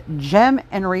 which means gym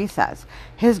and recess.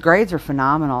 His grades are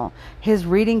phenomenal. His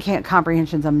reading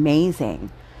comprehension's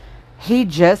amazing. He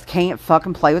just can't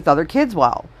fucking play with other kids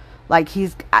well. Like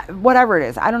he's, whatever it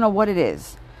is. I don't know what it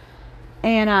is.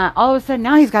 And all of a sudden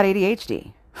now he's got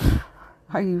ADHD.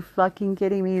 Are you fucking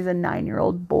kidding me? He's a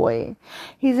 9-year-old boy.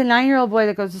 He's a 9-year-old boy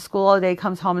that goes to school all day,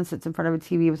 comes home and sits in front of a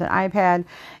TV with an iPad,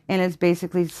 and is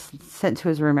basically sent to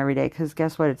his room every day. Because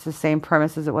guess what? It's the same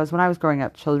premise as it was when I was growing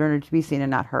up. Children are to be seen and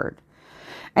not heard.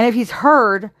 And if he's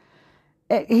heard,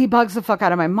 he bugs the fuck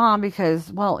out of my mom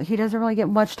because, well, he doesn't really get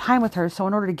much time with her. So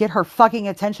in order to get her fucking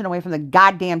attention away from the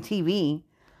goddamn TV,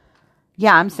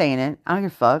 yeah, I'm saying it. I don't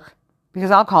give a fuck.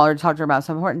 Because I'll call her to talk to her about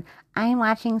something important. I'm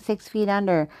watching 6 Feet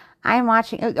Under. I'm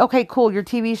watching. Okay, cool. Your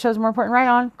TV show's more important. Right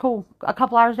on. Cool. A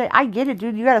couple hours a day. I get it,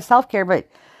 dude. You got a self-care, but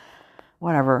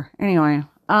whatever. Anyway.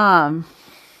 Yeah,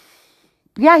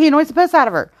 he annoys the piss out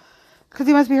of her. Because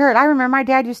he must be heard. I remember my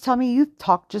dad used to tell me, you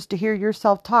talk just to hear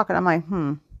yourself talk. And I'm like,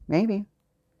 maybe.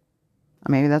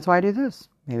 Maybe that's why I do this.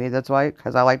 Maybe that's why,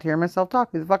 because I like to hear myself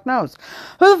talk. Who the fuck knows?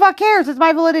 Who the fuck cares? It's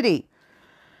my validity.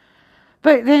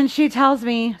 But then she tells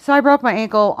me, so I broke my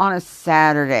ankle on a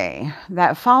Saturday.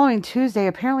 That following Tuesday,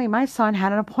 apparently my son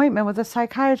had an appointment with a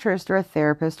psychiatrist or a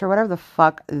therapist or whatever the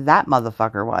fuck that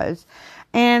motherfucker was.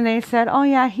 And they said, oh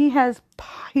yeah, he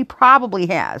probably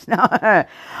has mild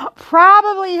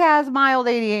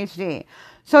ADHD.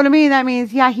 So to me, that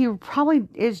means, yeah, he probably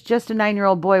is just a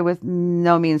 9-year-old boy with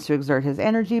no means to exert his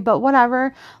energy, but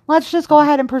whatever. Let's just go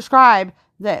ahead and prescribe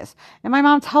this. And my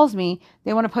mom tells me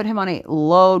they want to put him on a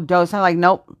low dose. I'm like,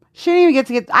 nope. She didn't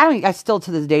even get, I still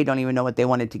to this day don't even know what they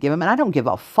wanted to give him. And I don't give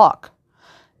a fuck.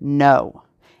 No.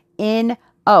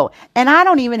 N-O. And I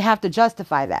don't even have to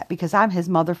justify that because I'm his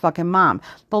motherfucking mom.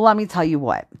 But let me tell you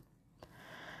what.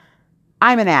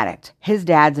 I'm an addict. His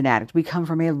dad's an addict. We come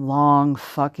from a long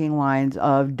fucking lines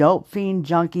of dope fiend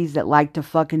junkies that like to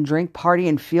fucking drink, party,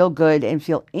 and feel good and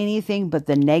feel anything but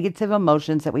the negative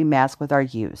emotions that we mask with our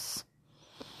use.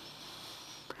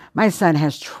 My son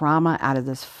has trauma out of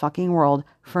this fucking world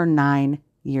for 9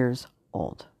 years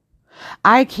old.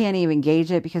 I can't even gauge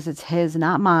it because it's his,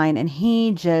 not mine. And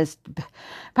he just,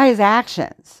 by his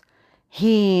actions,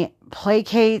 he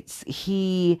placates.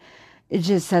 It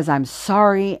just says, I'm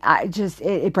sorry.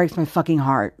 It breaks my fucking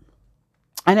heart.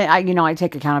 And I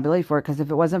take accountability for it because if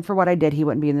it wasn't for what I did, he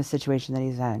wouldn't be in the situation that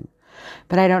he's in.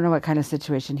 But I don't know what kind of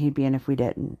situation he'd be in if we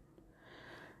didn't.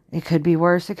 It could be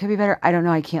worse. It could be better. I don't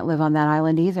know. I can't live on that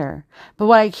island either. But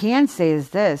what I can say is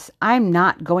this. I'm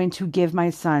not going to give my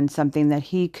son something that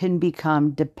he can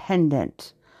become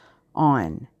dependent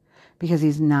on because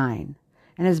he's 9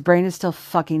 and his brain is still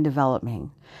fucking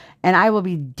developing. And I will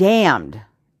be damned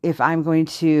if I'm going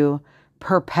to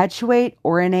perpetuate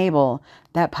or enable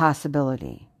that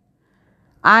possibility.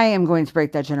 I am going to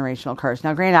break that generational curse.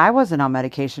 Now, granted, I wasn't on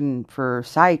medication for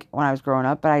psych when I was growing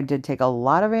up, but I did take a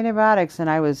lot of antibiotics and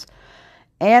I was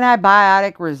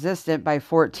antibiotic resistant by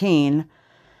 14.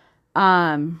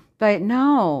 But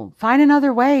no, find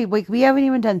another way. We haven't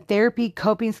even done therapy,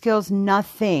 coping skills,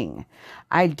 nothing.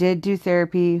 I did do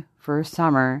therapy for a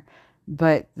summer,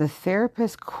 but the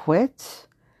therapist quit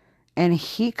and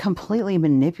he completely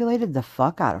manipulated the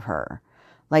fuck out of her.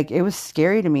 Like, it was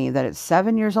scary to me that at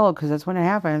 7 years old, because that's when it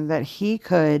happened, that he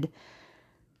could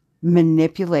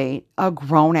manipulate a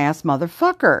grown-ass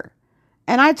motherfucker.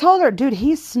 And I told her, dude,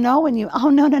 he's snowing you. Oh,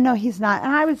 no, he's not.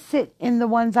 And I would sit in the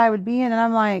ones I would be in, and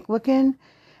I'm like, looking,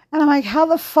 and I'm like, how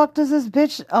the fuck does this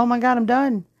bitch, oh my God, I'm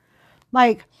done.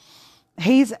 Like,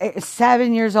 he's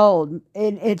 7 years old.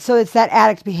 So it's that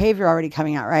addict behavior already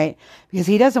coming out, right? Because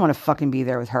he doesn't want to fucking be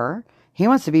there with her. He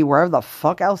wants to be wherever the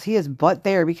fuck else he is but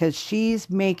there because she's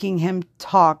making him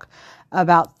talk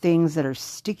about things that are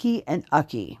sticky and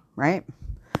ucky, right?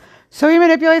 So he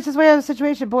manipulates his way out of the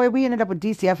situation. Boy, we ended up with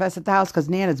DCFS at the house because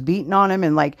Nana's beating on him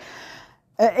and like,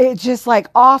 it's just like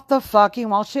off the fucking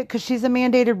wall shit because she's a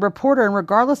mandated reporter and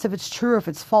regardless if it's true or if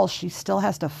it's false, she still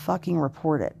has to fucking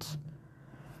report it.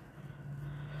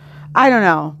 I don't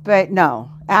know, but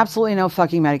no, absolutely no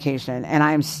fucking medication. And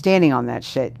I am standing on that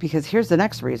shit because here's the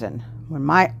next reason. When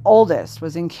my oldest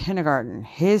was in kindergarten,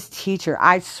 his teacher,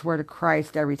 I swear to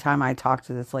Christ, every time I talk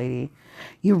to this lady,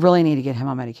 you really need to get him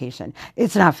on medication.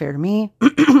 It's not fair to me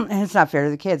and it's not fair to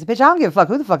the kids. Bitch, I don't give a fuck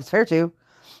who the fuck it's fair to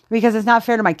because it's not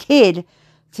fair to my kid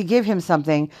to give him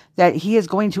something that he is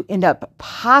going to end up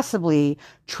possibly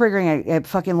triggering a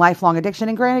fucking lifelong addiction.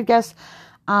 And granted, guess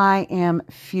I am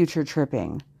future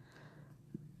tripping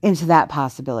into that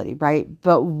possibility, right?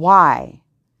 But why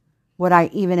would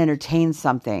I even entertain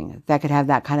something that could have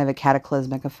that kind of a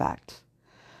cataclysmic effect?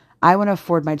 I want to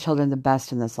afford my children the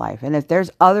best in this life. And if there's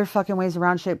other fucking ways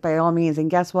around shit, by all means. And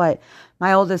guess what?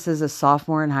 My oldest is a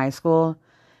sophomore in high school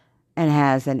and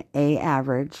has an A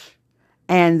average.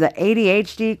 And the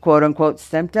ADHD, quote unquote,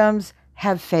 symptoms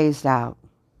have phased out.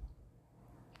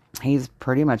 He's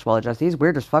pretty much well adjusted. He's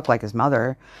weird as fuck like his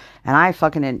mother. And I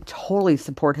fucking totally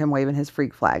support him waving his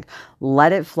freak flag.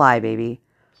 Let it fly, baby.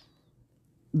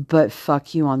 But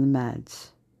fuck you on the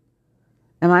meds.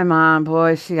 And my mom,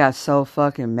 boy, she got so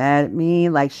fucking mad at me.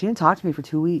 Like, she didn't talk to me for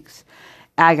 2 weeks.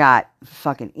 I got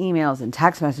fucking emails and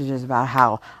text messages about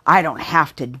how I don't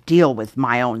have to deal with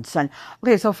my own son.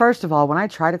 Okay, so first of all, when I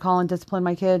try to call and discipline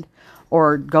my kid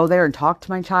or go there and talk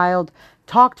to my child,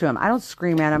 talk to him. I don't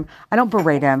scream at him. I don't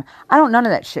berate him. I don't none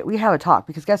of that shit. We have a talk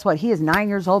because guess what? He is 9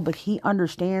 years old, but he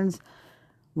understands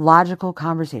logical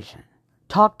conversation.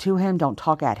 Talk to him. Don't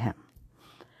talk at him.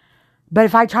 But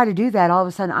if I try to do that, all of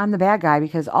a sudden I'm the bad guy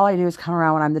because all I do is come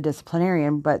around when I'm the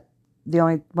disciplinarian. But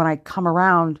when I come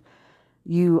around,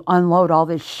 you unload all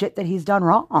this shit that he's done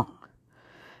wrong.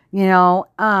 You know,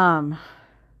 no,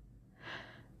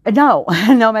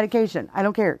 no medication. I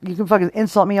don't care. You can fucking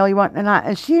insult me all you want.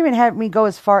 And she even had me go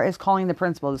as far as calling the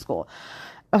principal of the school.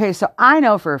 Okay, so I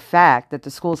know for a fact that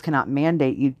the schools cannot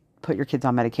mandate you put your kids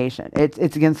on medication.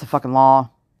 It's against the fucking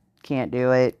law. Can't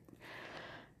do it.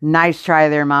 Nice try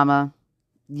there, mama.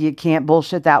 You can't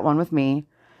bullshit that one with me.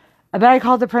 But I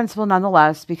called the principal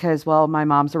nonetheless because, well, my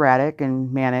mom's erratic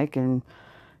and manic and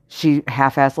she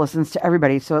half-ass listens to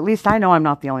everybody. So at least I know I'm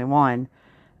not the only one.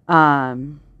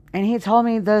 And he told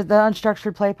me the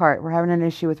unstructured play part. We're having an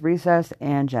issue with recess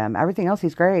and gym. Everything else,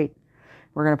 he's great.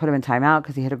 We're going to put him in timeout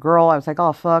because he hit a girl. I was like,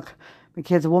 oh, fuck. My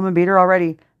kid's a woman beater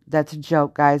already. That's a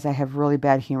joke, guys. I have really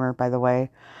bad humor, by the way.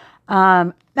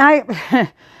 It's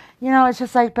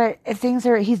just like, but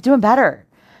he's doing better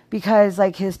because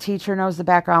like his teacher knows the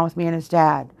background with me and his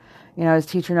dad. You know, his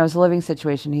teacher knows the living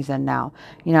situation he's in now.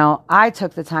 You know, I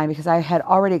took the time because I had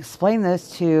already explained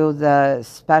this to the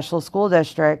special school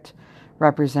district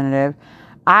representative.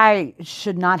 I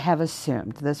should not have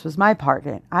assumed this was my part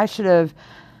in it. I should have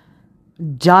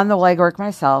done the legwork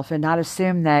myself and not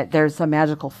assume that there's some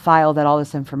magical file that all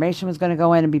this information was going to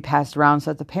go in and be passed around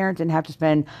so that the parent didn't have to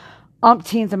spend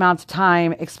umpteenth amounts of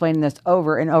time explaining this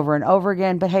over and over and over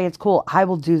again. But hey, it's cool. I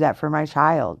will do that for my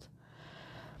child.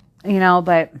 You know,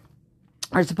 but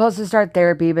we're supposed to start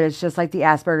therapy, but it's just like the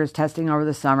Asperger's testing over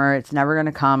the summer. It's never going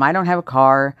to come. I don't have a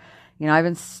car. You know, I've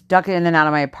been stuck in and out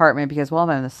of my apartment because, well,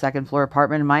 I'm in the second floor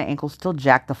apartment and my ankle's still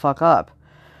jacked the fuck up.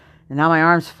 And now my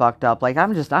arm's fucked up. Like,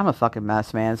 I'm a fucking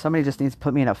mess, man. Somebody just needs to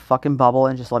put me in a fucking bubble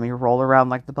and just let me roll around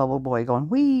like the bubble boy going,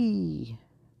 wee.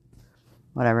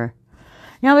 Whatever.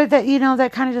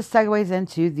 That kind of just segues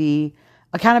into the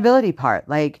accountability part.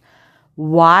 Like,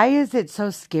 why is it so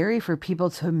scary for people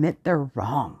to admit they're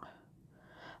wrong?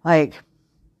 Like,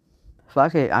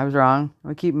 fuck it. I was wrong.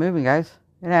 We keep moving, guys.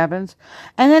 It happens.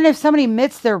 And then if somebody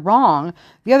admits they're wrong,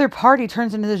 the other party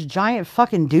turns into this giant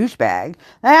fucking douchebag.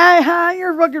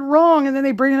 You're fucking wrong. And then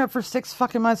they bring it up for 6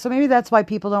 fucking months. So maybe that's why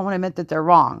people don't want to admit that they're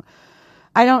wrong.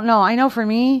 I don't know. I know for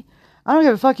me, I don't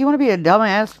give a fuck. You want to be a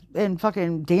dumbass and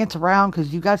fucking dance around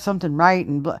because you got something right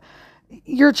and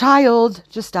you're a child.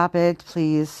 Just stop it,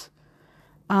 please.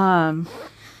 Stand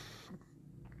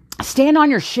on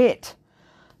your shit.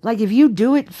 Like, if you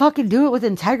do it, fucking do it with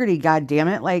integrity, God damn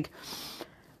it. Like,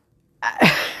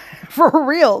 for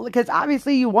real. Because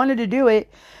obviously you wanted to do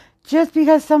it. Just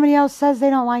because somebody else says they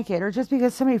don't like it, or just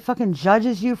because somebody fucking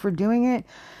judges you for doing it,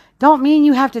 don't mean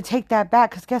you have to take that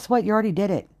back. Because guess what? You already did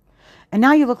it. And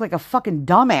now you look like a fucking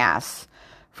dumbass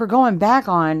for going back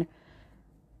on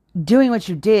doing what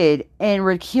you did and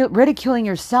ridiculing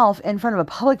yourself in front of a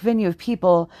public venue of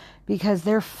people because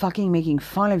they're fucking making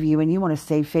fun of you and you want to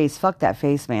save face. Fuck that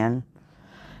face, man.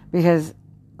 Because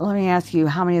let me ask you,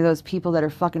 how many of those people that are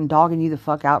fucking dogging you the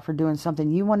fuck out for doing something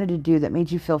you wanted to do that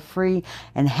made you feel free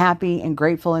and happy and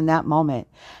grateful in that moment,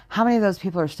 how many of those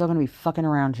people are still going to be fucking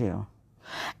around you?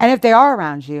 And if they are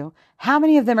around you, how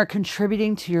many of them are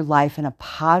contributing to your life in a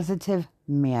positive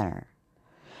manner?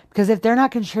 Because if they're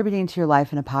not contributing to your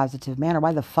life in a positive manner,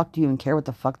 why the fuck do you even care what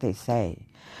the fuck they say?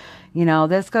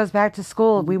 This goes back to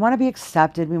school. We want to be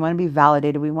accepted. We want to be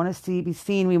validated. We want to be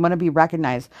seen. We want to be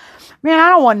recognized. Man, I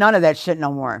don't want none of that shit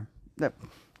no more.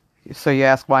 So you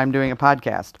ask why I'm doing a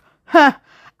podcast. I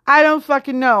don't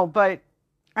fucking know, but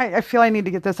I feel I need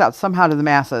to get this out somehow to the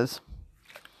masses.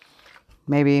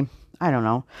 Maybe, I don't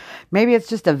know. Maybe it's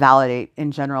just to validate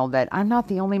in general that I'm not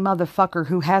the only motherfucker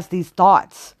who has these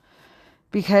thoughts.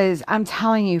 Because I'm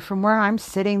telling you, from where I'm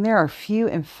sitting, there are few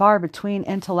and far between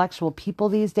intellectual people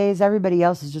these days. Everybody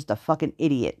else is just a fucking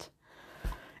idiot.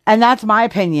 And that's my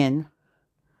opinion.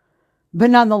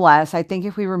 But nonetheless, I think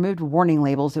if we removed warning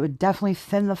labels, it would definitely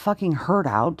thin the fucking herd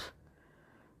out.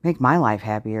 Make my life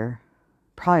happier.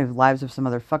 Probably the lives of some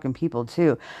other fucking people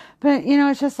too. But,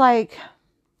 it's just like,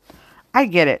 I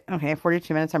get it. Okay,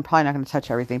 42 minutes. I'm probably not going to touch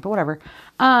everything, but whatever.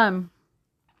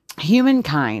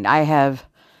 Humankind, I have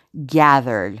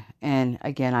gathered, and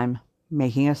again, I'm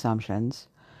making assumptions.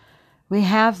 We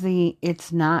have the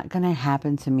it's not going to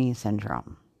happen to me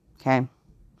syndrome. Okay.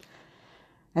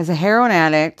 As a heroin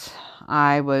addict,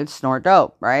 I would snort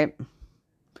dope, right?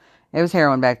 It was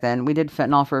heroin back then. We did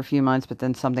fentanyl for a few months, but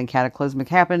then something cataclysmic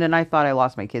happened, and I thought I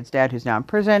lost my kid's dad, who's now in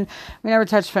prison. We never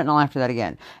touched fentanyl after that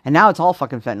again. And now it's all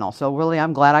fucking fentanyl. So really,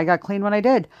 I'm glad I got clean when I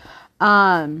did.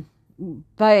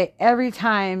 But every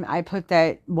time I put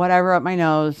that whatever up my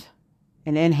nose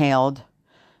and inhaled,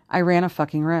 I ran a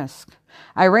fucking risk.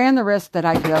 I ran the risk that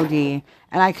I could OD and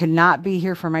I could not be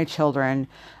here for my children.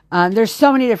 There's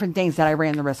so many different things that I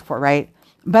ran the risk for, right?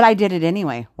 But I did it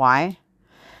anyway. Why?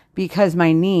 Because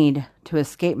my need to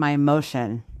escape my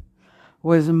emotion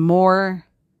was more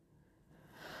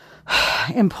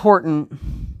important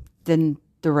than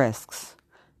the risks.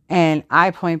 And I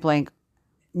point blank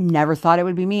never thought it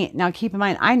would be me. Now, keep in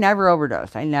mind, I never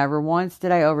overdosed. I never once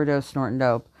did I overdose snorting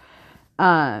dope.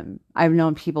 I've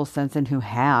known people since then who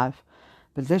have.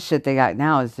 But this shit they got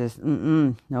now is just,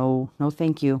 no,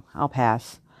 thank you. I'll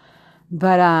pass.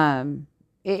 But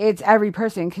it's every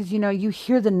person. Because, you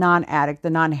hear the non-addict, the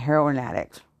non-heroin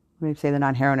addict. Let me say the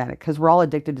non-heroin addict. Because we're all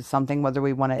addicted to something, whether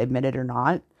we want to admit it or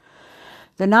not.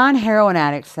 The non-heroin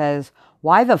addict says,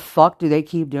 why the fuck do they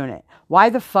keep doing it? Why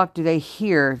the fuck do they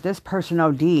hear this person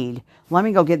OD'd? Let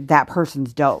me go get that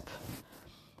person's dope.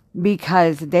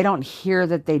 Because they don't hear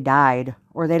that they died,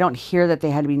 or they don't hear that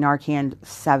they had to be Narcaned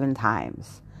 7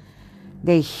 times.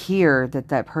 They hear that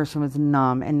that person was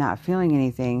numb and not feeling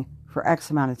anything for X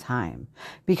amount of time.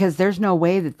 Because there's no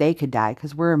way that they could die,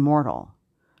 because we're immortal.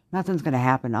 Nothing's going to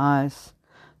happen to us.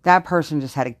 That person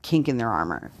just had a kink in their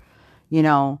armor.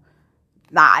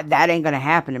 That ain't going to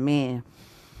happen to me.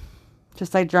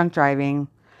 Just like drunk driving.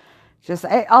 Just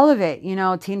all of it,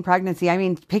 teen pregnancy. I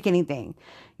mean, pick anything.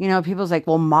 People's like,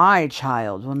 well, my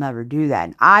child will never do that.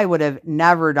 And I would have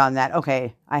never done that.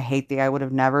 Okay, I hate the I would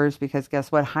have nevers, because guess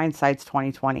what? Hindsight's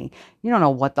 2020. You don't know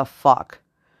what the fuck.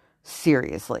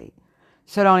 Seriously.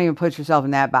 So don't even put yourself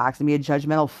in that box and be a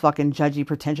judgmental, fucking judgy,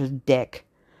 pretentious dick.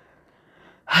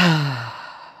 Dude,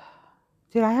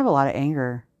 I have a lot of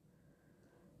anger.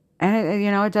 And,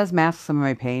 it does mask some of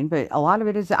my pain, but a lot of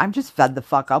it is I'm just fed the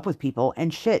fuck up with people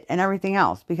and shit and everything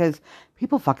else because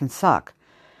people fucking suck.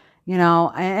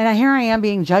 And here I am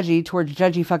being judgy towards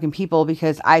judgy fucking people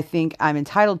because I think I'm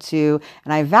entitled to,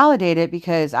 and I validate it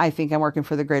because I think I'm working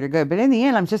for the greater good. But in the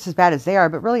end, I'm just as bad as they are.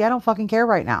 But really, I don't fucking care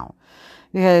right now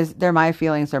because they're my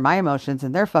feelings, they're my emotions,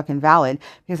 and they're fucking valid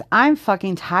because I'm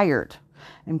fucking tired.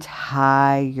 I'm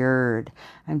tired.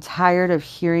 I'm tired of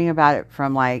hearing about it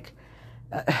from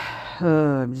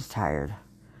I'm just tired.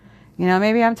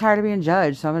 Maybe I'm tired of being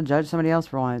judged, so I'm going to judge somebody else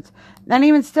for once. And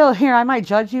even still, here, I might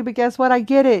judge you, but guess what? I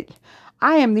get it.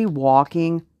 I am the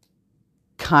walking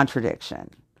contradiction.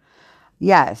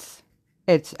 Yes,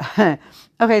 it's...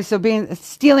 Okay, so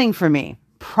stealing from me.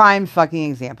 Prime fucking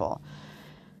example.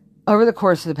 Over the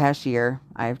course of the past year,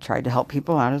 I've tried to help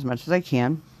people out as much as I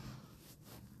can.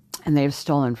 And they've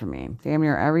stolen from me. Damn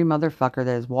near every motherfucker that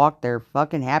has walked their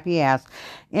fucking happy ass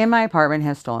in my apartment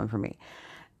has stolen from me.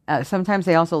 Sometimes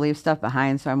they also leave stuff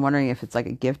behind, so I'm wondering if it's like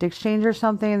a gift exchange or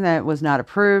something that was not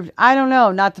approved. I don't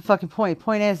know. Not the fucking point.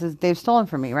 Point is they've stolen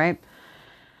from me, right?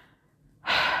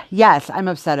 Yes, I'm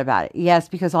upset about it. Yes,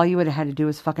 because all you would have had to do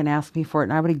was fucking ask me for it,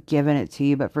 and I would have given it to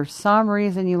you. But for some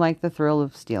reason, you like the thrill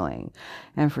of stealing.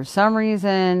 And for some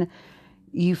reason,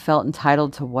 you felt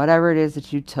entitled to whatever it is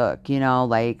that you took.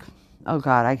 Oh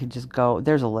God, I could just go.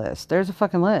 There's a list. There's a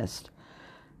fucking list.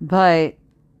 But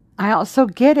I also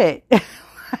get it.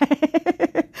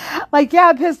 Yeah,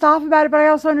 I'm pissed off about it, but I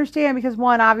also understand because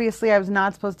one, obviously I was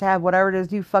not supposed to have whatever it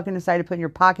is you fucking decided to put in your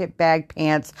pocket, bag,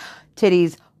 pants,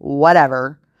 titties,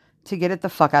 whatever, to get it the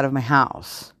fuck out of my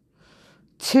house.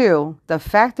 Two, the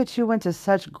fact that you went to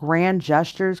such grand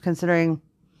gestures, considering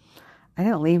I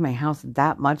didn't leave my house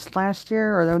that much last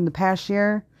year or in the past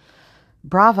year.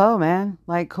 Bravo, man.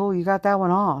 Cool, you got that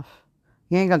one off.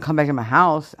 You ain't gonna come back in my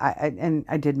house.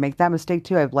 I did make that mistake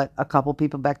too. I've let a couple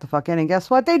people back the fuck in, and guess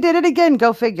what? They did it again.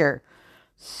 Go figure.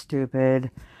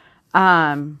 Stupid.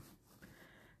 So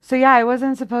yeah, I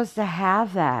wasn't supposed to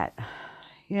have that.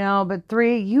 But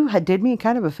three, you did me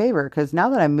kind of a favor because now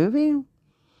that I'm moving,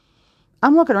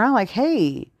 I'm looking around like,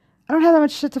 hey, I don't have that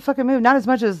much shit to fucking move. Not as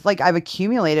much as I've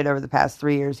accumulated over the past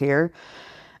 3 years here.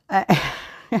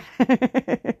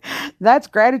 That's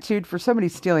gratitude for somebody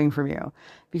stealing from you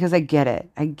because I get it.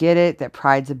 I get it that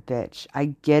pride's a bitch.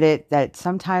 I get it that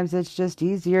sometimes it's just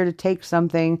easier to take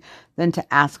something than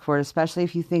to ask for it, especially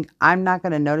if you think I'm not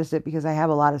going to notice it because I have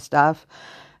a lot of stuff.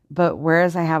 But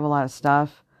whereas I have a lot of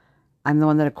stuff, I'm the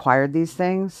one that acquired these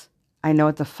things. I know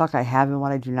what the fuck I have and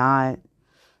what I do not.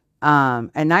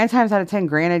 And 9 times out of 10,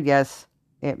 granted, yes,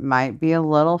 it might be a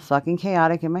little fucking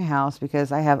chaotic in my house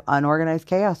because I have unorganized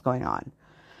chaos going on.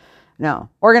 No,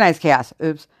 organized chaos.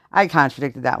 Oops, I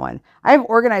contradicted that one. I have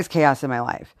organized chaos in my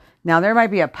life. Now, there might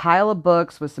be a pile of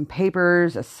books with some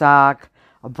papers, a sock,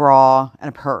 a bra, and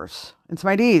a purse, and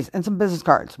some IDs, and some business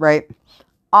cards, right?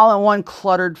 All in one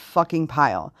cluttered fucking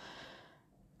pile.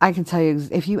 I can tell you,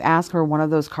 if you ask where one of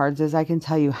those cards is, I can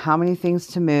tell you how many things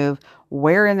to move,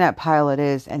 where in that pile it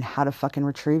is, and how to fucking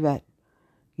retrieve it.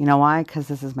 You know why? Because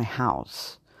this is my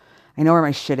house. I know where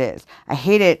my shit is. I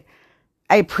hate it.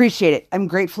 I appreciate it. I'm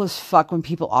grateful as fuck when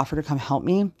people offer to come help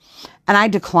me. And I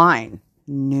decline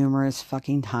numerous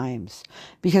fucking times.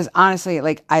 Because honestly,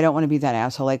 I don't want to be that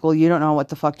asshole. Well, you don't know what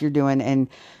the fuck you're doing and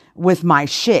with my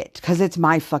shit. Because it's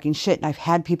my fucking shit. And I've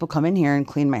had people come in here and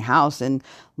clean my house. And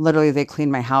literally they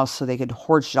cleaned my house so they could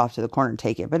hoard shit off to the corner and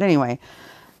take it. But anyway.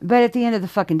 But at the end of the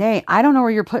fucking day, I don't know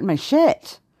where you're putting my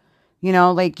shit.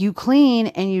 You clean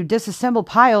and you disassemble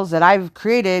piles that I've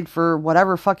created for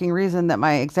whatever fucking reason that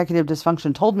my executive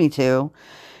dysfunction told me to.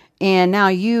 And now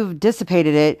you've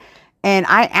dissipated it. And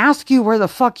I ask you where the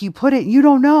fuck you put it. You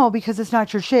don't know because it's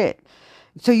not your shit.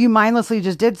 So you mindlessly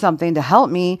just did something to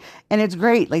help me. And it's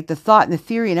great. The thought and the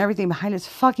theory and everything behind it's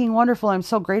fucking wonderful. I'm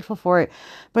so grateful for it.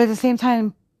 But at the same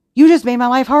time, you just made my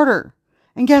life harder.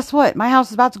 And guess what? My house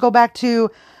is about to go back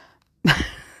to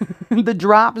the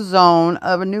drop zone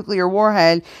of a nuclear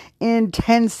warhead in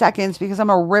 10 seconds because I'm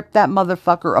going to rip that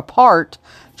motherfucker apart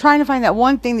trying to find that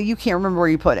one thing that you can't remember where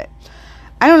you put it.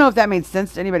 I don't know if that made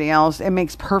sense to anybody else. It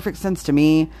makes perfect sense to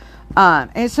me.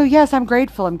 And so, yes, I'm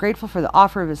grateful. I'm grateful for the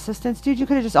offer of assistance. Dude, you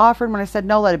could have just offered when I said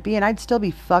no, let it be, and I'd still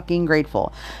be fucking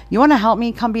grateful. You want to help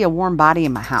me? Come be a warm body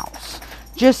in my house.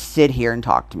 Just sit here and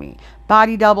talk to me.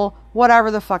 Body double,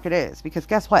 whatever the fuck it is. Because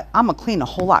guess what? I'm going to clean a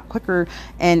whole lot quicker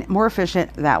and more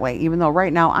efficient that way. Even though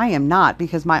right now I am not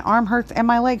because my arm hurts and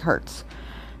my leg hurts.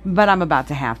 But I'm about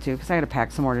to have to because I got to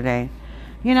pack some more today.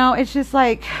 It's just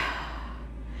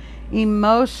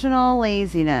emotional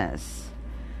laziness.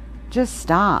 Just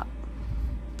stop.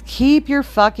 Keep your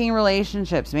fucking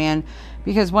relationships, man.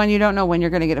 Because one, you don't know when you're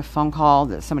going to get a phone call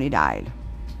that somebody died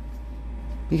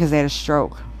because they had a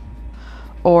stroke,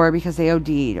 or because they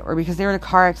OD'd, or because they were in a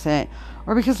car accident,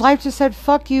 or because life just said,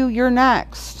 fuck you, you're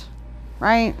next.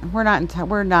 Right? We're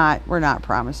not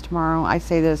promised tomorrow. I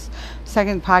say this,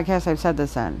 second podcast I've said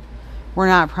this in. We're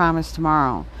not promised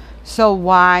tomorrow. So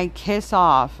why kiss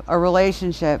off a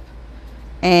relationship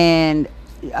and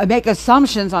make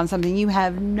assumptions on something you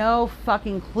have no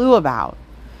fucking clue about?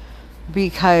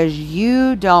 Because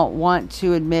you don't want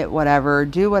to admit whatever,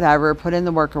 do whatever, put in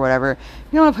the work or whatever.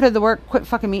 You don't want to put in the work, quit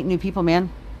fucking meeting new people,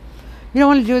 man. You don't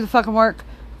want to do the fucking work,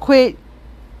 quit,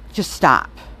 just stop.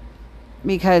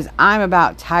 Because I'm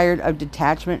about tired of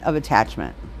detachment of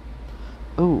attachment.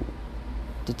 Ooh,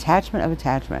 detachment of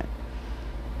attachment.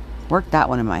 Work that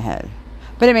one in my head.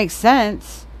 But it makes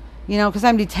sense, you know, because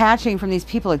I'm detaching from these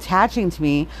people attaching to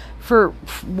me for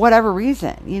whatever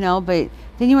reason, you know, but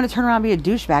then you want to turn around and be a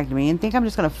douchebag to me and think I'm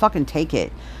just going to fucking take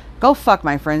it. Go fuck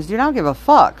my friends, dude. I don't give a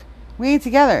fuck. We ain't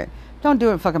together. Don't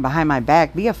do it fucking behind my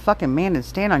back. Be a fucking man and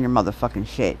stand on your motherfucking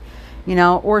shit, you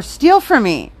know, or steal from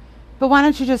me. But why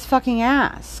don't you just fucking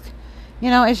ask?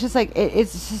 You know, it's just like,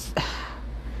 it's just,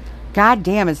 God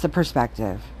damn, it's the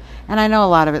perspective. And I know a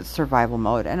lot of it's survival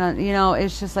mode. And, you know,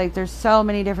 it's just like, there's so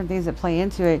many different things that play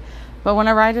into it. But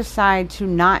whenever I decide to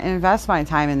not invest my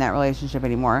time in that relationship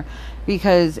anymore,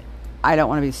 because I don't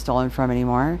want to be stolen from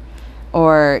anymore,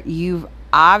 or you've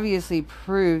obviously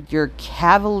proved your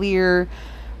cavalier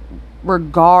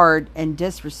regard and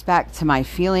disrespect to my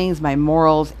feelings, my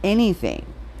morals, anything,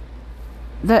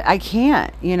 that I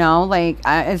can't, you know, like,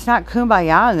 it's not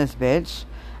kumbaya in this bitch.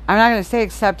 I'm not going to say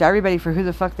accept everybody for who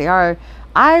the fuck they are.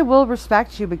 I will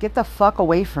respect you, but get the fuck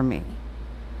away from me.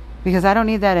 Because I don't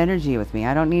need that energy with me.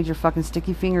 I don't need your fucking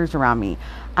sticky fingers around me.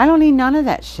 I don't need none of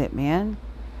that shit, man.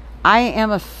 I am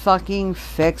a fucking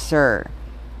fixer.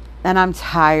 And I'm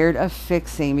tired of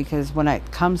fixing, because when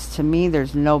it comes to me,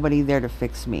 there's nobody there to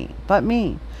fix me but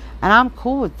me. And I'm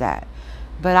cool with that.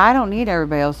 But I don't need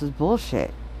everybody else's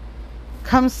bullshit.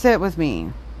 Come sit with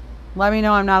me. Let me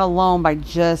know I'm not alone by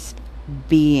just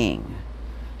being.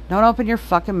 Don't open your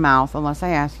fucking mouth unless I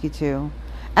ask you to.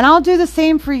 And I'll do the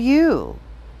same for you.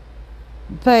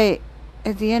 But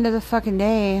at the end of the fucking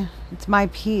day, it's my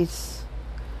peace.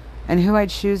 And who I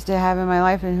choose to have in my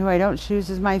life and who I don't choose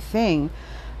is my thing.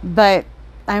 But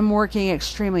I'm working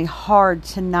extremely hard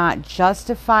to not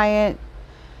justify it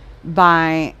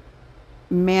by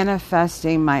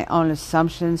manifesting my own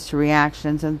assumptions to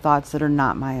reactions and thoughts that are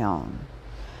not my own.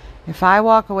 If I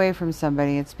walk away from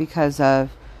somebody, it's because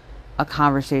of a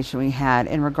conversation we had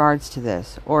in regards to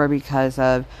this, or because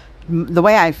of the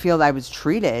way I feel that I was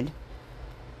treated.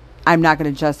 I'm not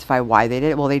going to justify why they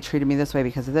did it. Well, they treated me this way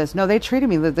because of this. No, they treated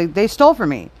me. They stole from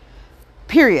me.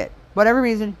 Period. Whatever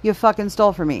reason, you fucking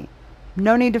stole from me.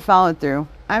 No need to follow it through.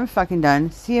 I'm fucking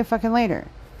done. See you fucking later.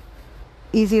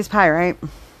 Easy as pie, right?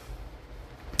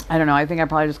 I don't know. I think I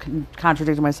probably just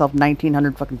contradicted myself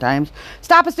 1900 fucking times.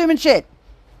 Stop assuming shit.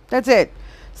 That's it.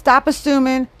 Stop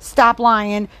assuming. Stop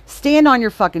lying. Stand on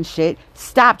your fucking shit.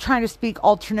 Stop trying to speak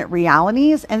alternate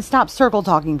realities, and stop circle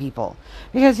talking people.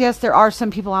 Because yes, there are some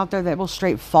people out there that will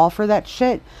straight fall for that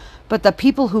shit. But the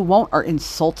people who won't are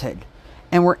insulted.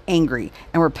 And we're angry.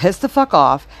 And we're pissed the fuck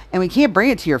off. And we can't bring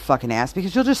it to your fucking ass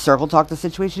because you'll just circle talk the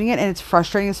situation again. And it's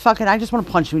frustrating as fuck. And I just want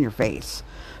to punch you in your face.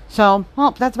 So,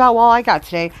 well, that's about all I got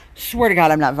today. Swear to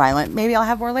God, I'm not violent. Maybe I'll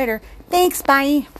have more later. Thanks. Bye.